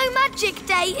 No Magic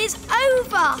Day is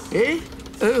over. Eh?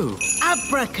 Oh.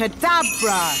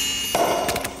 Abracadabra.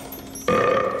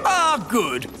 Ah,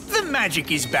 good. The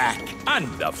magic is back. And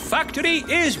the factory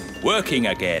is working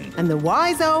again. And the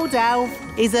wise old elf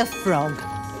is a frog.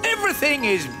 Everything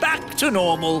is back to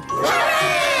normal.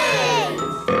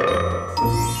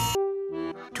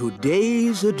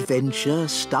 Today's adventure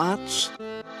starts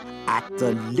at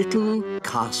the little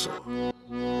castle.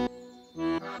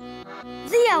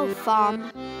 The elf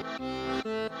farm.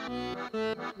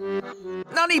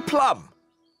 Nanny Plum,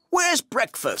 where's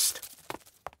breakfast?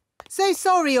 So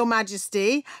sorry, Your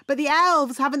Majesty, but the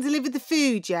elves haven't delivered the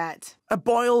food yet. A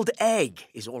boiled egg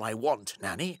is all I want,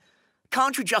 Nanny.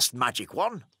 Can't you just magic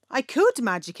one? I could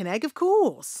magic an egg, of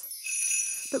course.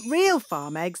 But real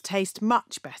farm eggs taste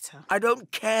much better. I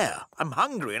don't care. I'm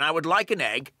hungry and I would like an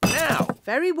egg now.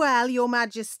 Very well, Your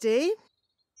Majesty.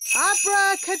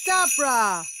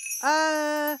 Abracadabra!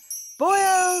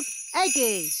 Boiled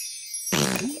eggy.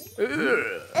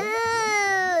 Ooh,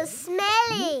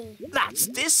 smelly. That's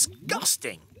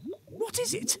disgusting. What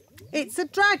is it? It's a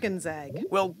dragon's egg.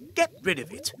 Well, get rid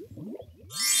of it.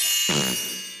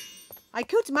 I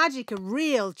could magic a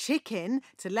real chicken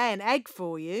to lay an egg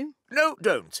for you. No,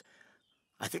 don't.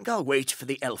 I think I'll wait for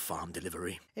the elf farm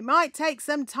delivery. It might take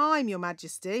some time, Your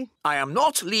Majesty. I am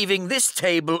not leaving this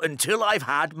table until I've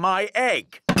had my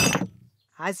egg.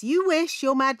 As you wish,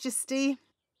 Your Majesty.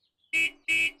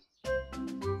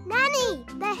 Nanny,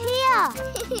 they're here.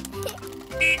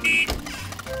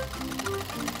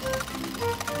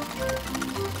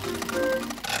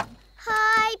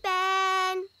 Hi,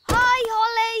 Ben. Hi,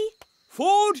 Holly.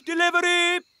 Food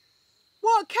delivery!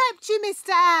 What kept you,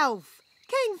 Mr. Elf?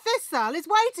 King Thistle is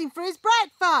waiting for his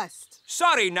breakfast.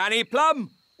 Sorry, Nanny Plum.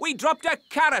 We dropped a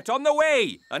carrot on the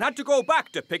way and had to go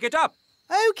back to pick it up.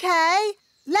 OK,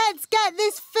 let's get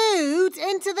this food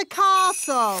into the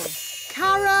castle.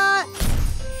 Carrot,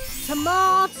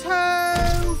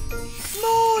 tomato,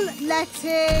 small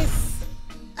lettuce.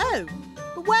 Oh,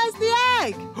 but where's the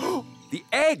egg? The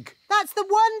egg? That's the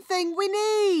one thing we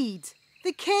need.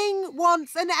 The king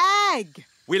wants an egg.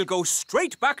 We'll go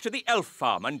straight back to the elf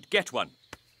farm and get one.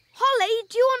 Holly,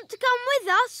 do you want to come with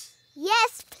us?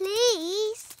 Yes,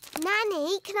 please.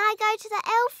 Nanny, can I go to the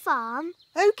elf farm?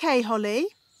 OK,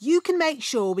 Holly. You can make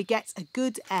sure we get a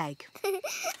good egg.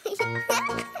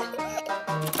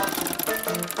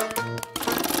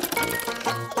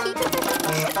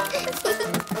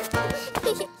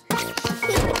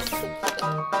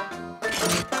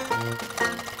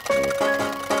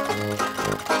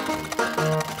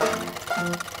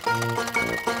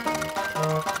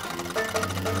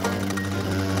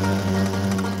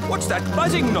 What's that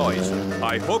buzzing noise?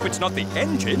 I hope it's not the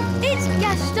engine. It's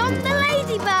Gaston the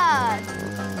ladybird.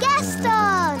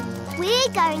 Gaston! We're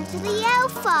going to the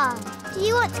elf farm. Do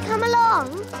you want to come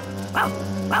along?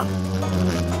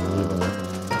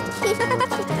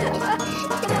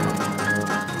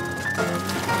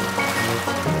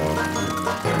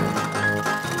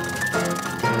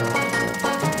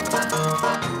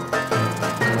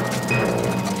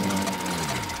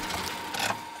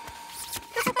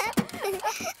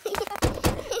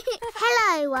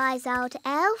 Hello, wise old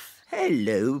elf.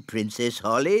 Hello, Princess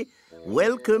Holly.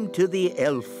 Welcome to the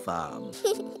elf farm.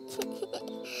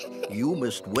 You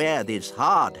must wear this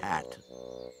hard hat.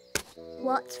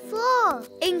 What for?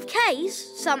 In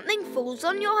case something falls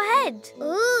on your head.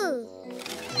 Ooh.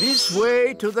 This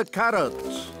way to the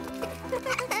carrots.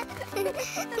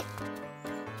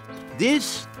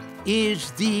 This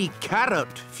is the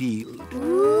carrot field.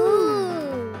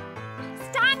 Ooh.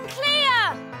 Stand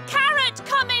clear! Carrot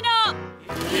coming up!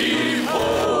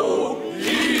 Heave-ho!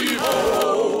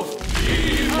 Heave-ho!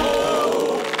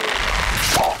 Heave-ho!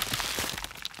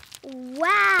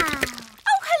 Wow.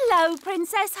 Oh, hello,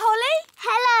 Princess Holly.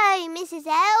 Hello, Mrs.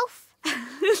 Elf.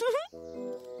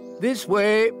 This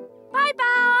way.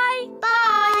 Bye-bye.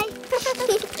 Bye.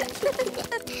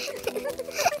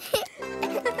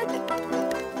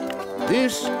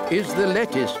 This is the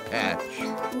lettuce patch.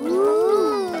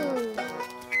 Ooh.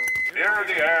 Clear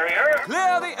the area.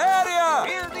 Clear the area!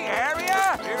 Clear the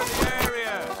area! Clear the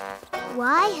area!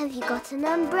 Why have you got an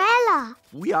umbrella?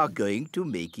 We are going to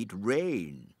make it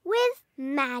rain. With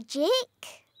magic?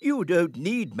 You don't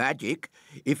need magic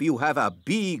if you have a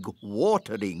big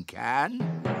watering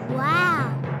can.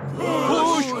 Wow.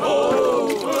 Push ho!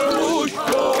 Push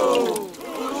ho!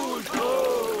 Push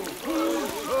ho!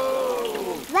 Push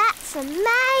ho! That's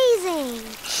amazing.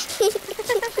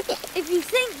 If you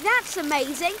think that's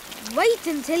amazing, wait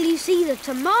until you see the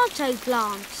tomato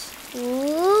plants.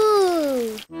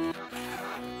 Ooh.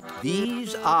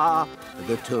 These are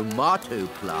the tomato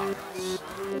plants.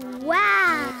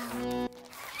 Wow.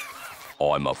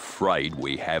 I'm afraid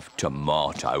we have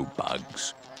tomato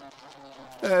bugs.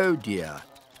 Oh dear.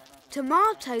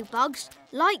 Tomato bugs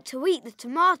like to eat the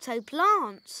tomato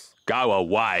plants. Go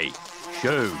away.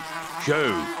 Shoo,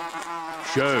 shoo,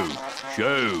 shoo,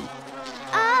 shoo.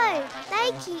 Oh,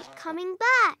 they keep coming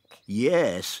back.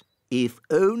 Yes, if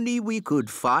only we could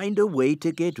find a way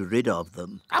to get rid of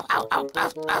them.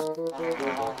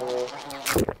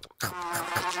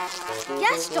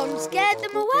 Gaston scared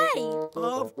them away.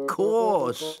 Of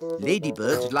course.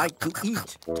 Ladybirds like to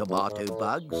eat tomato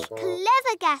bugs.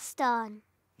 Clever, Gaston.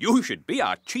 You should be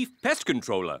our chief pest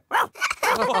controller.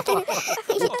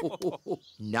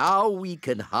 Now we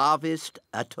can harvest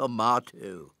a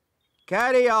tomato.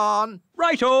 Carry on.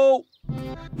 Righto.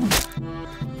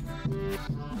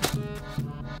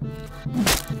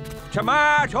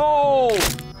 Tomato!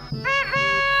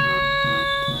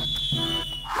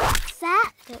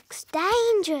 That looks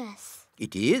dangerous.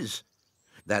 It is.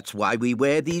 That's why we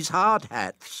wear these hard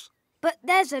hats. But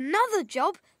there's another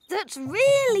job that's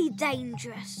really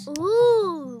dangerous.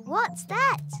 Ooh, what's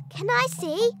that? Can I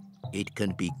see? It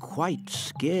can be quite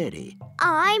scary.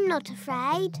 I'm not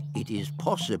afraid. It is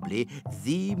possibly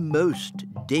the most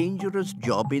dangerous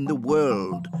job in the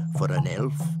world for an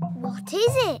elf. What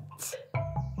is it?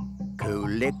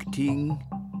 Collecting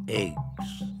eggs.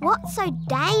 What's so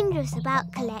dangerous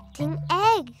about collecting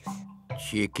eggs?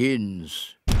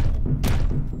 Chickens.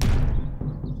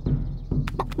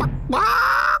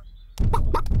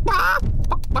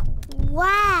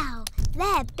 Wow,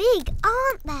 they're big,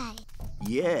 aren't they?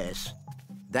 Yes,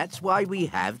 that's why we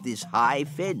have this high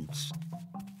fence.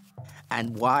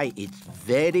 And why it's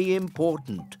very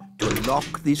important to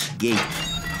lock this gate.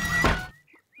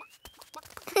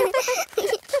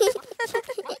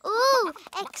 Ooh,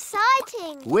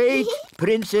 exciting! Wait,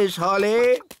 Princess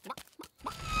Holly.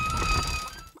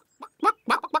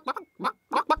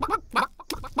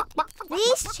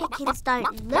 These chickens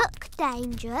don't look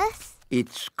dangerous.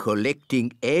 It's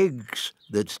collecting eggs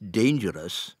that's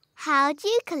dangerous. How do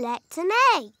you collect an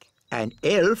egg? An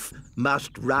elf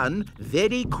must run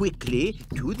very quickly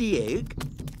to the egg,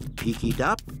 pick it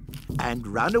up, and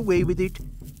run away with it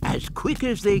as quick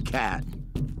as they can.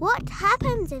 What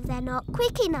happens if they're not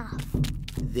quick enough?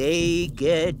 They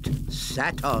get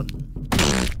sat on.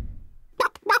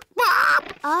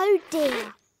 Oh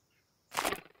dear.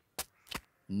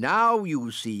 Now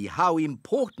you see how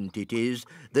important it is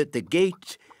that the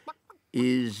gate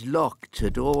is locked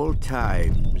at all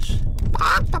times.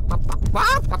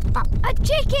 A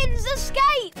chicken's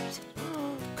escaped!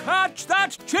 Catch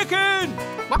that chicken!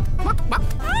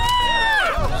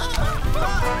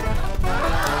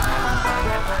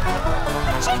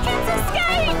 The chicken's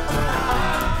escaped!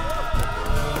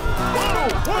 Whoa,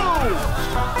 whoa!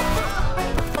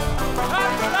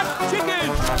 Catch that chicken!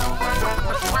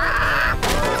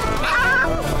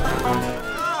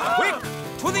 Quick,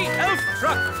 to the elf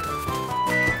truck!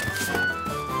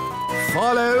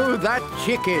 Follow that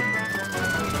chicken.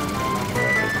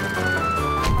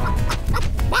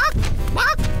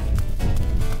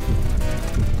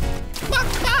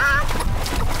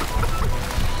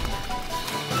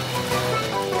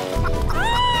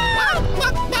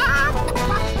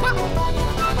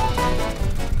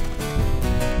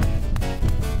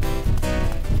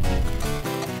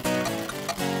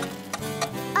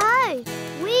 Oh,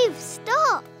 we've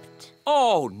stopped.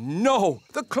 Oh, no!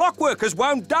 The clockwork has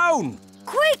wound down!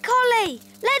 Quick, Holly!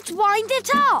 Let's wind it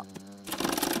up!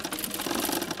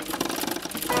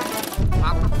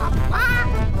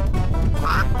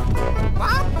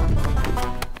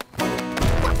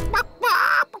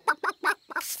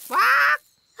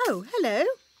 Oh, hello.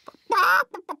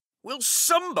 Will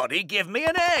somebody give me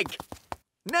an egg?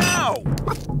 Now!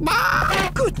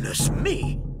 Goodness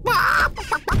me!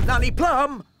 Nanny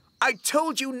Plum, I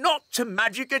told you not to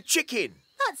magic a chicken.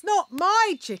 That's not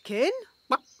my chicken.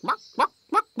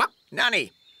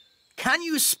 Nanny, can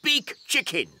you speak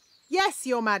chicken? Yes,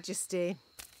 Your Majesty.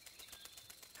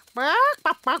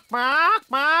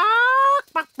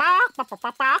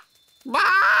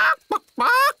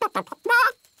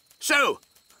 So,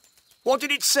 what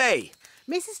did it say?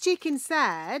 Mrs. Chicken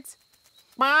said...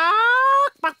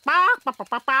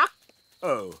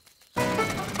 Oh.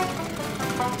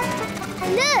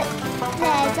 Look,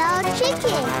 there's our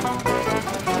chicken.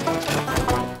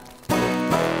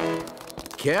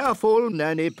 Careful,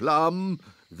 Nanny Plum.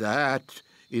 That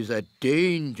is a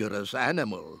dangerous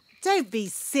animal. Don't be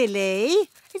silly.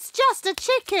 It's just a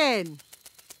chicken.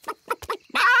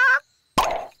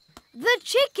 The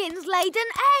chicken's laid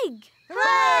an egg!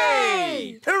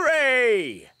 Hooray!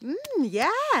 Hooray!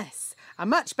 Yes. A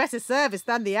much better service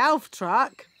than the elf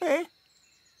truck. Eh?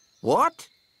 What?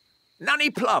 Nanny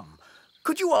Plum,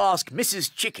 could you ask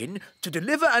Mrs. Chicken to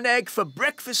deliver an egg for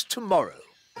breakfast tomorrow?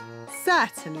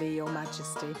 Certainly, Your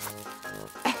Majesty.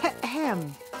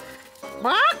 Ahem.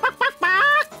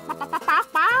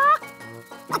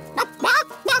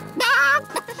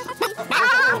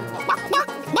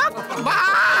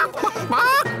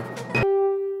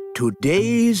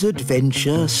 Today's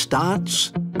adventure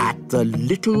starts at the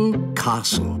little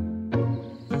castle.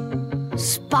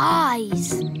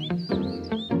 Spies.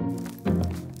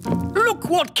 Look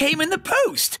what came in the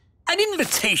post! An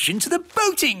invitation to the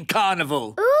boating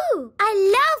carnival. Ooh, I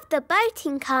love the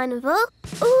boating carnival.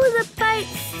 All the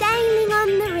boats sailing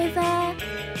on the river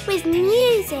with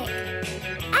music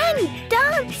and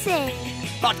dancing.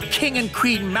 But King and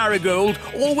Queen Marigold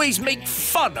always make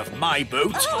fun of my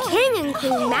boat. King and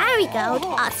Queen Marigold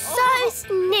are so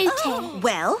snooty.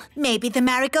 Well, maybe the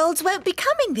marigolds won't be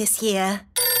coming this year.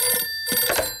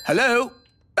 Hello?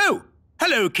 Oh,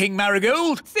 hello, King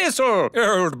Marigold. Thistle,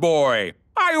 old boy.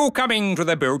 Are you coming to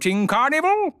the boating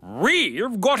carnival?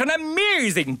 We've got an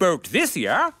amazing boat this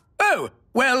year. Oh,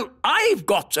 well, I've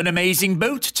got an amazing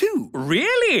boat too.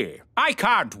 Really? I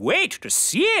can't wait to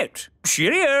see it.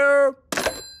 Cheerio.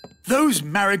 Those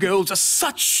marigolds are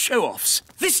such show-offs.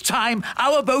 This time,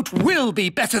 our boat will be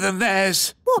better than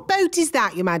theirs. What boat is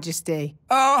that, Your Majesty?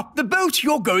 The boat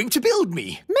you're going to build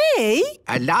me. Me?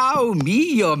 Allow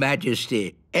me, Your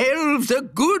Majesty. Elves are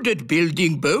good at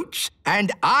building boats,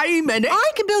 and I'm an...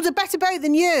 I can build a better boat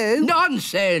than you.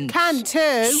 Nonsense! Can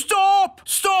too. Stop!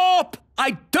 Stop!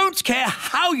 I don't care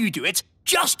how you do it.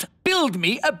 Just build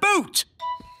me a boat.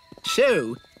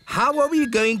 So, how are we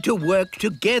going to work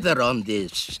together on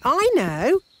this? I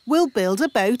know. We'll build a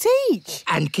boat each.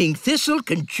 And King Thistle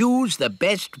can choose the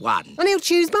best one. And he'll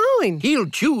choose mine. He'll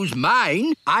choose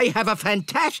mine. I have a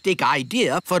fantastic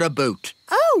idea for a boat.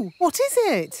 Oh, what is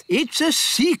it? It's a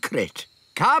secret.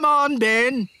 Come on,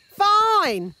 Ben.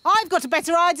 Fine. I've got a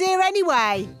better idea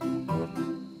anyway.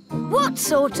 What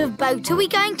sort of boat are we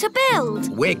going to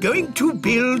build? We're going to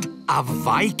build a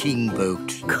Viking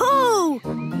boat. Cool!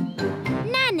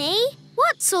 Nanny,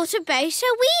 what sort of boat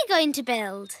are we going to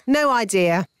build? No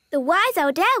idea. The wise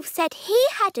old elf said he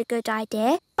had a good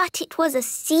idea, but it was a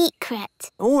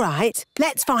secret. All right,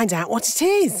 let's find out what it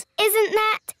is. Isn't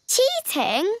that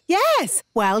cheating? Yes,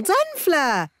 well done,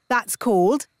 Fleur. That's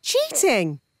called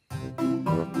cheating.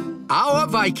 Our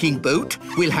Viking boat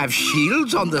will have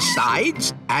shields on the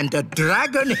sides and a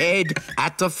dragon head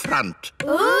at the front.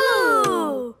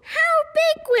 Ooh! How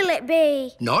big will it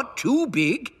be? Not too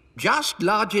big, just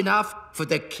large enough for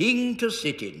the king to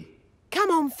sit in. Come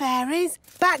on, fairies,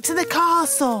 back to the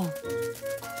castle.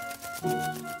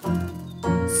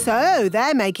 So,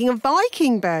 they're making a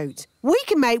Viking boat. We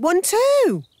can make one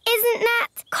too. Isn't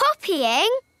that copying?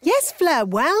 Yes, Fleur,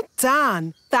 well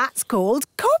done. That's called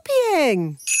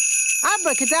copying.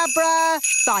 Abracadabra,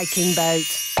 Viking boat.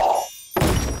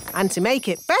 And to make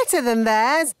it better than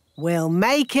theirs, we'll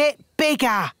make it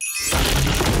bigger.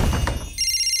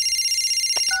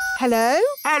 Hello?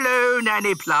 Hello,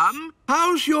 Nanny Plum.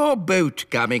 How's your boat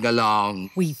coming along?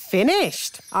 We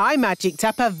finished. I magicked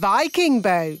up a Viking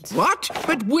boat. What?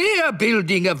 But we're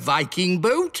building a Viking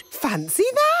boat. Fancy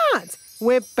that.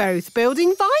 We're both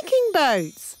building Viking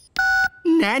boats.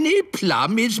 Nanny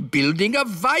Plum is building a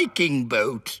Viking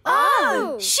boat.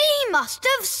 Oh! She must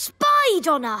have spied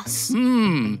on us.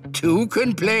 Two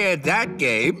can play at that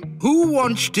game. Who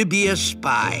wants to be a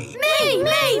spy? Me!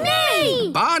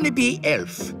 Barnaby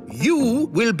Elf, you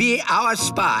will be our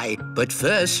spy. But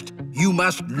first, you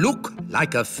must look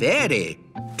like a fairy.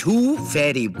 2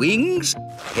 fairy wings,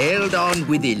 held on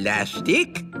with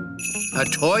elastic, a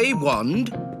toy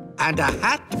wand, and a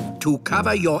hat to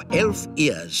cover your elf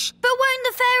ears. But won't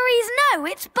the fairies know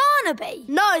it's Barnaby?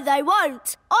 No, they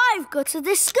won't. I've got a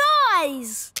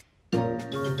disguise.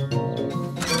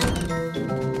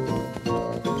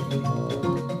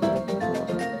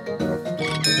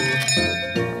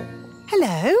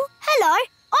 Hello? Hello.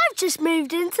 I've just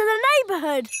moved into the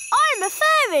neighbourhood. I'm a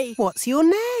fairy. What's your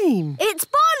name? It's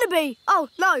Barnaby. Oh,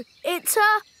 no, it's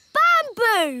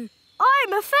Bamboo.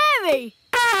 I'm a fairy.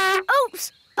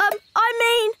 Oops. I'm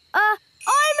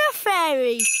a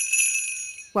fairy.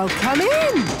 Well, come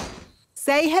in.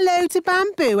 Say hello to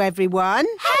Bamboo, everyone.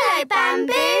 Hello,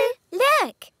 Bamboo.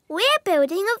 Look, we're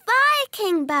building a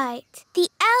Viking boat. The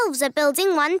elves are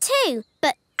building one too,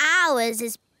 but ours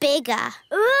is bigger.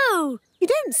 Ooh. You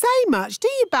don't say much, do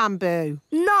you, Bamboo?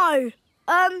 No.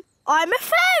 I'm a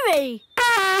fairy.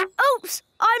 Oops.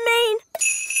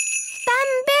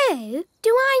 Bamboo, do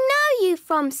I know you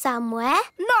from somewhere?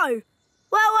 No.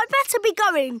 Well, I'd better be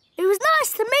going. It was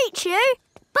nice to meet you.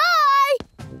 Bye!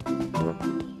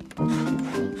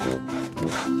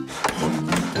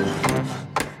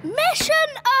 Mission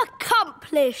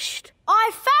accomplished.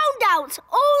 I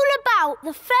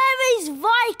about the fairies'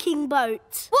 Viking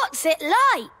boat? What's it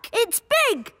like? It's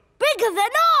big! Bigger than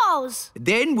ours!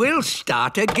 Then we'll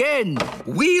start again.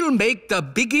 We'll make the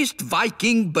biggest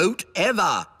Viking boat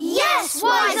ever. Yes,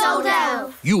 wise old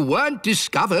elf! You weren't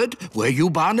discovered, were you,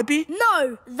 Barnaby?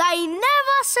 No, they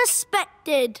never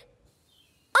suspected.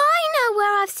 I know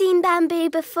where I've seen Bamboo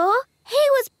before. He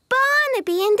was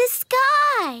Barnaby in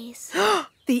disguise.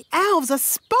 The elves are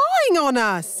spying on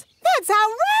us. That's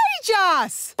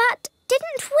outrageous! But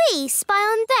didn't we spy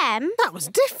on them? That was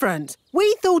different.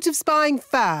 We thought of spying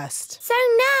first. So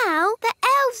now the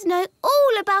elves know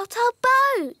all about our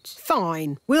boat.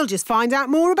 Fine. We'll just find out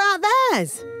more about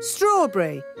theirs.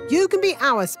 Strawberry, you can be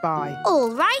our spy.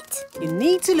 All right. You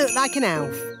need to look like an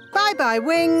elf. Bye-bye,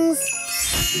 wings.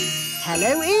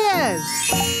 Hello, ears.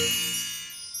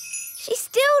 She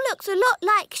still looks a lot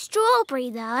like Strawberry,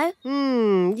 though.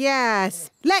 Yes.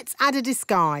 Let's add a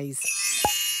disguise.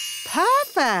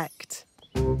 Perfect.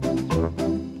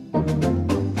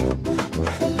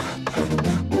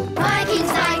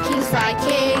 Vikings, Vikings,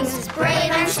 Vikings,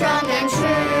 brave and strong and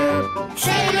true,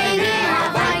 sailing in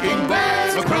our Viking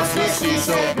boats across the sea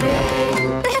so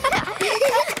blue.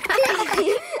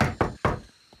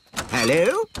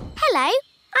 Hello? Hello.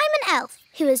 I'm an elf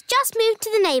who has just moved to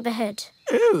the neighbourhood.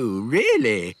 Oh,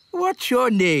 really? What's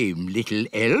your name, little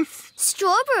elf?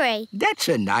 Strawberry. That's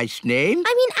a nice name.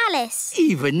 I mean Alice.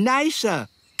 Even nicer.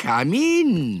 Come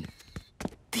in.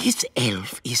 This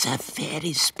elf is a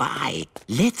fairy spy.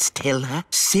 Let's tell her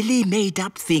silly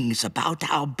made-up things about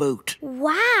our boat.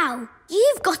 Wow,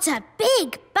 you've got a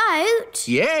big boat.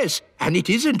 Yes, and it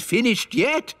isn't finished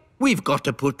yet. We've got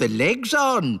to put the legs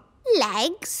on.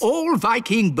 Legs? All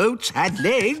Viking boats had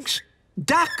legs.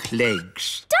 Duck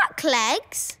legs. Duck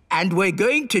legs? And we're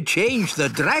going to change the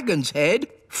dragon's head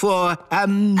for, A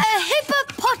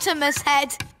hippopotamus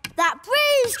head that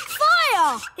breathes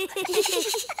fire!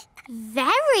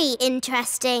 Very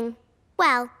interesting.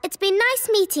 Well, it's been nice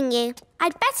meeting you.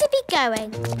 I'd better be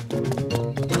going.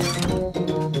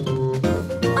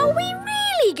 Are we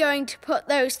really going to put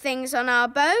those things on our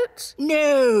boat?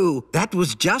 No, that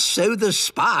was just so the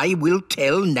spy will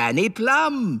tell Nanny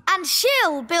Plum. And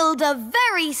she'll build a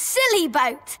very silly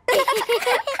boat.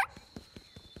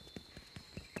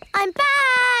 I'm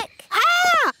back.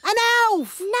 Ah, an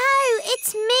elf! No,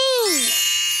 it's me.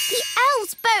 The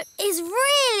elf's boat is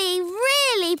really,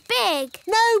 really big.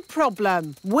 No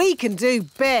problem. We can do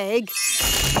big.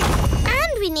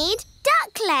 And we need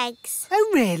duck legs.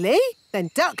 Oh, really? Then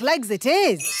duck legs it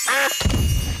is.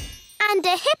 And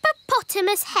a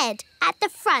hippopotamus head at the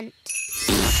front.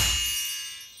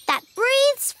 That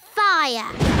breathes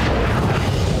fire.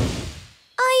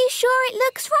 Are you sure it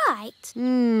looks right?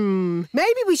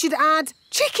 Maybe we should add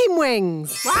chicken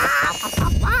wings.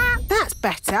 That's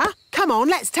better. Come on,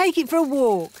 let's take it for a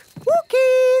walk.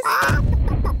 Walkies!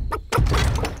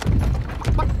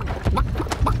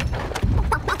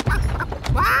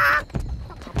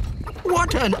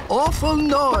 What an awful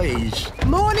noise.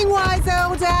 Morning, wise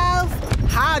old elf.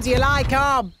 How do you like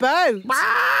our boat?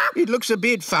 It looks a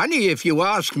bit funny if you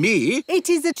ask me. It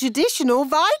is a traditional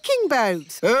Viking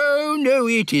boat. Oh, no,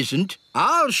 it isn't.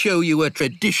 I'll show you a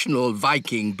traditional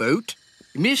Viking boat.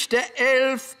 Mr.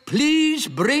 Elf, please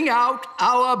bring out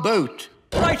our boat.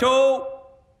 Righto!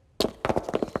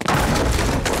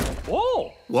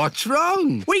 Oh! What's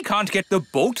wrong? We can't get the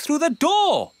boat through the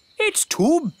door. It's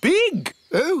too big.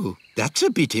 Oh, that's a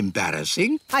bit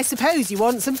embarrassing. I suppose you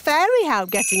want some fairy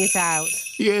help getting it out.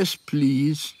 Yes,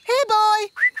 please. Here, boy.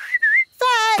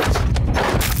 Fetch!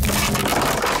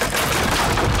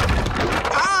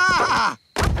 Ah!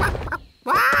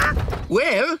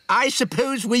 Well, I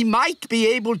suppose we might be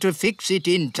able to fix it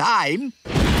in time.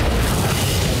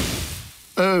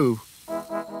 Oh.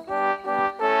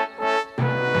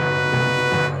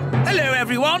 Hello,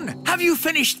 everyone. Have you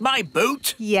finished my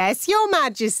boat? Yes, Your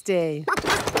Majesty.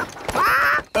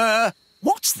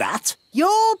 What's that?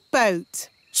 Your boat.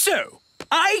 So,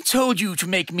 I told you to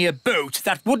make me a boat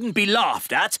that wouldn't be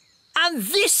laughed at, and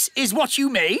this is what you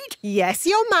made? Yes,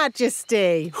 Your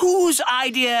Majesty. Whose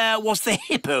idea was the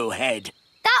hippo head?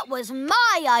 That was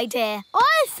my idea.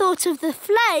 I thought of the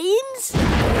flames.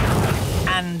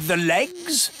 And the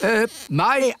legs?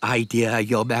 My idea,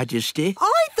 Your Majesty.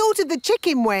 I thought of the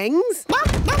chicken wings.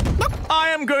 I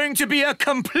am going to be a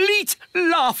complete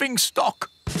laughingstock.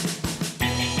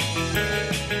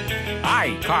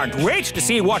 I can't wait to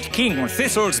see what King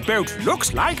Thistle's boat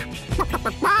looks like.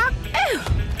 Oh,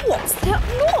 what's that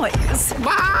noise?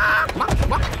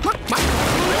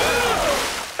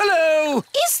 Hello!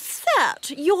 Is that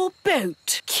your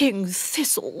boat, King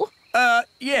Thistle?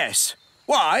 Yes.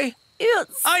 Why?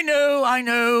 It's... I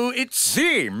know. It's...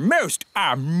 the most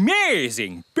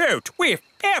amazing boat we've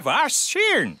ever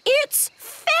seen. It's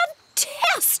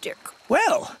fantastic.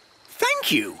 Well,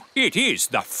 thank you. It is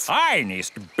the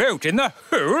finest boat in the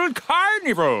whole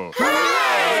carnival.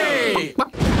 Hooray!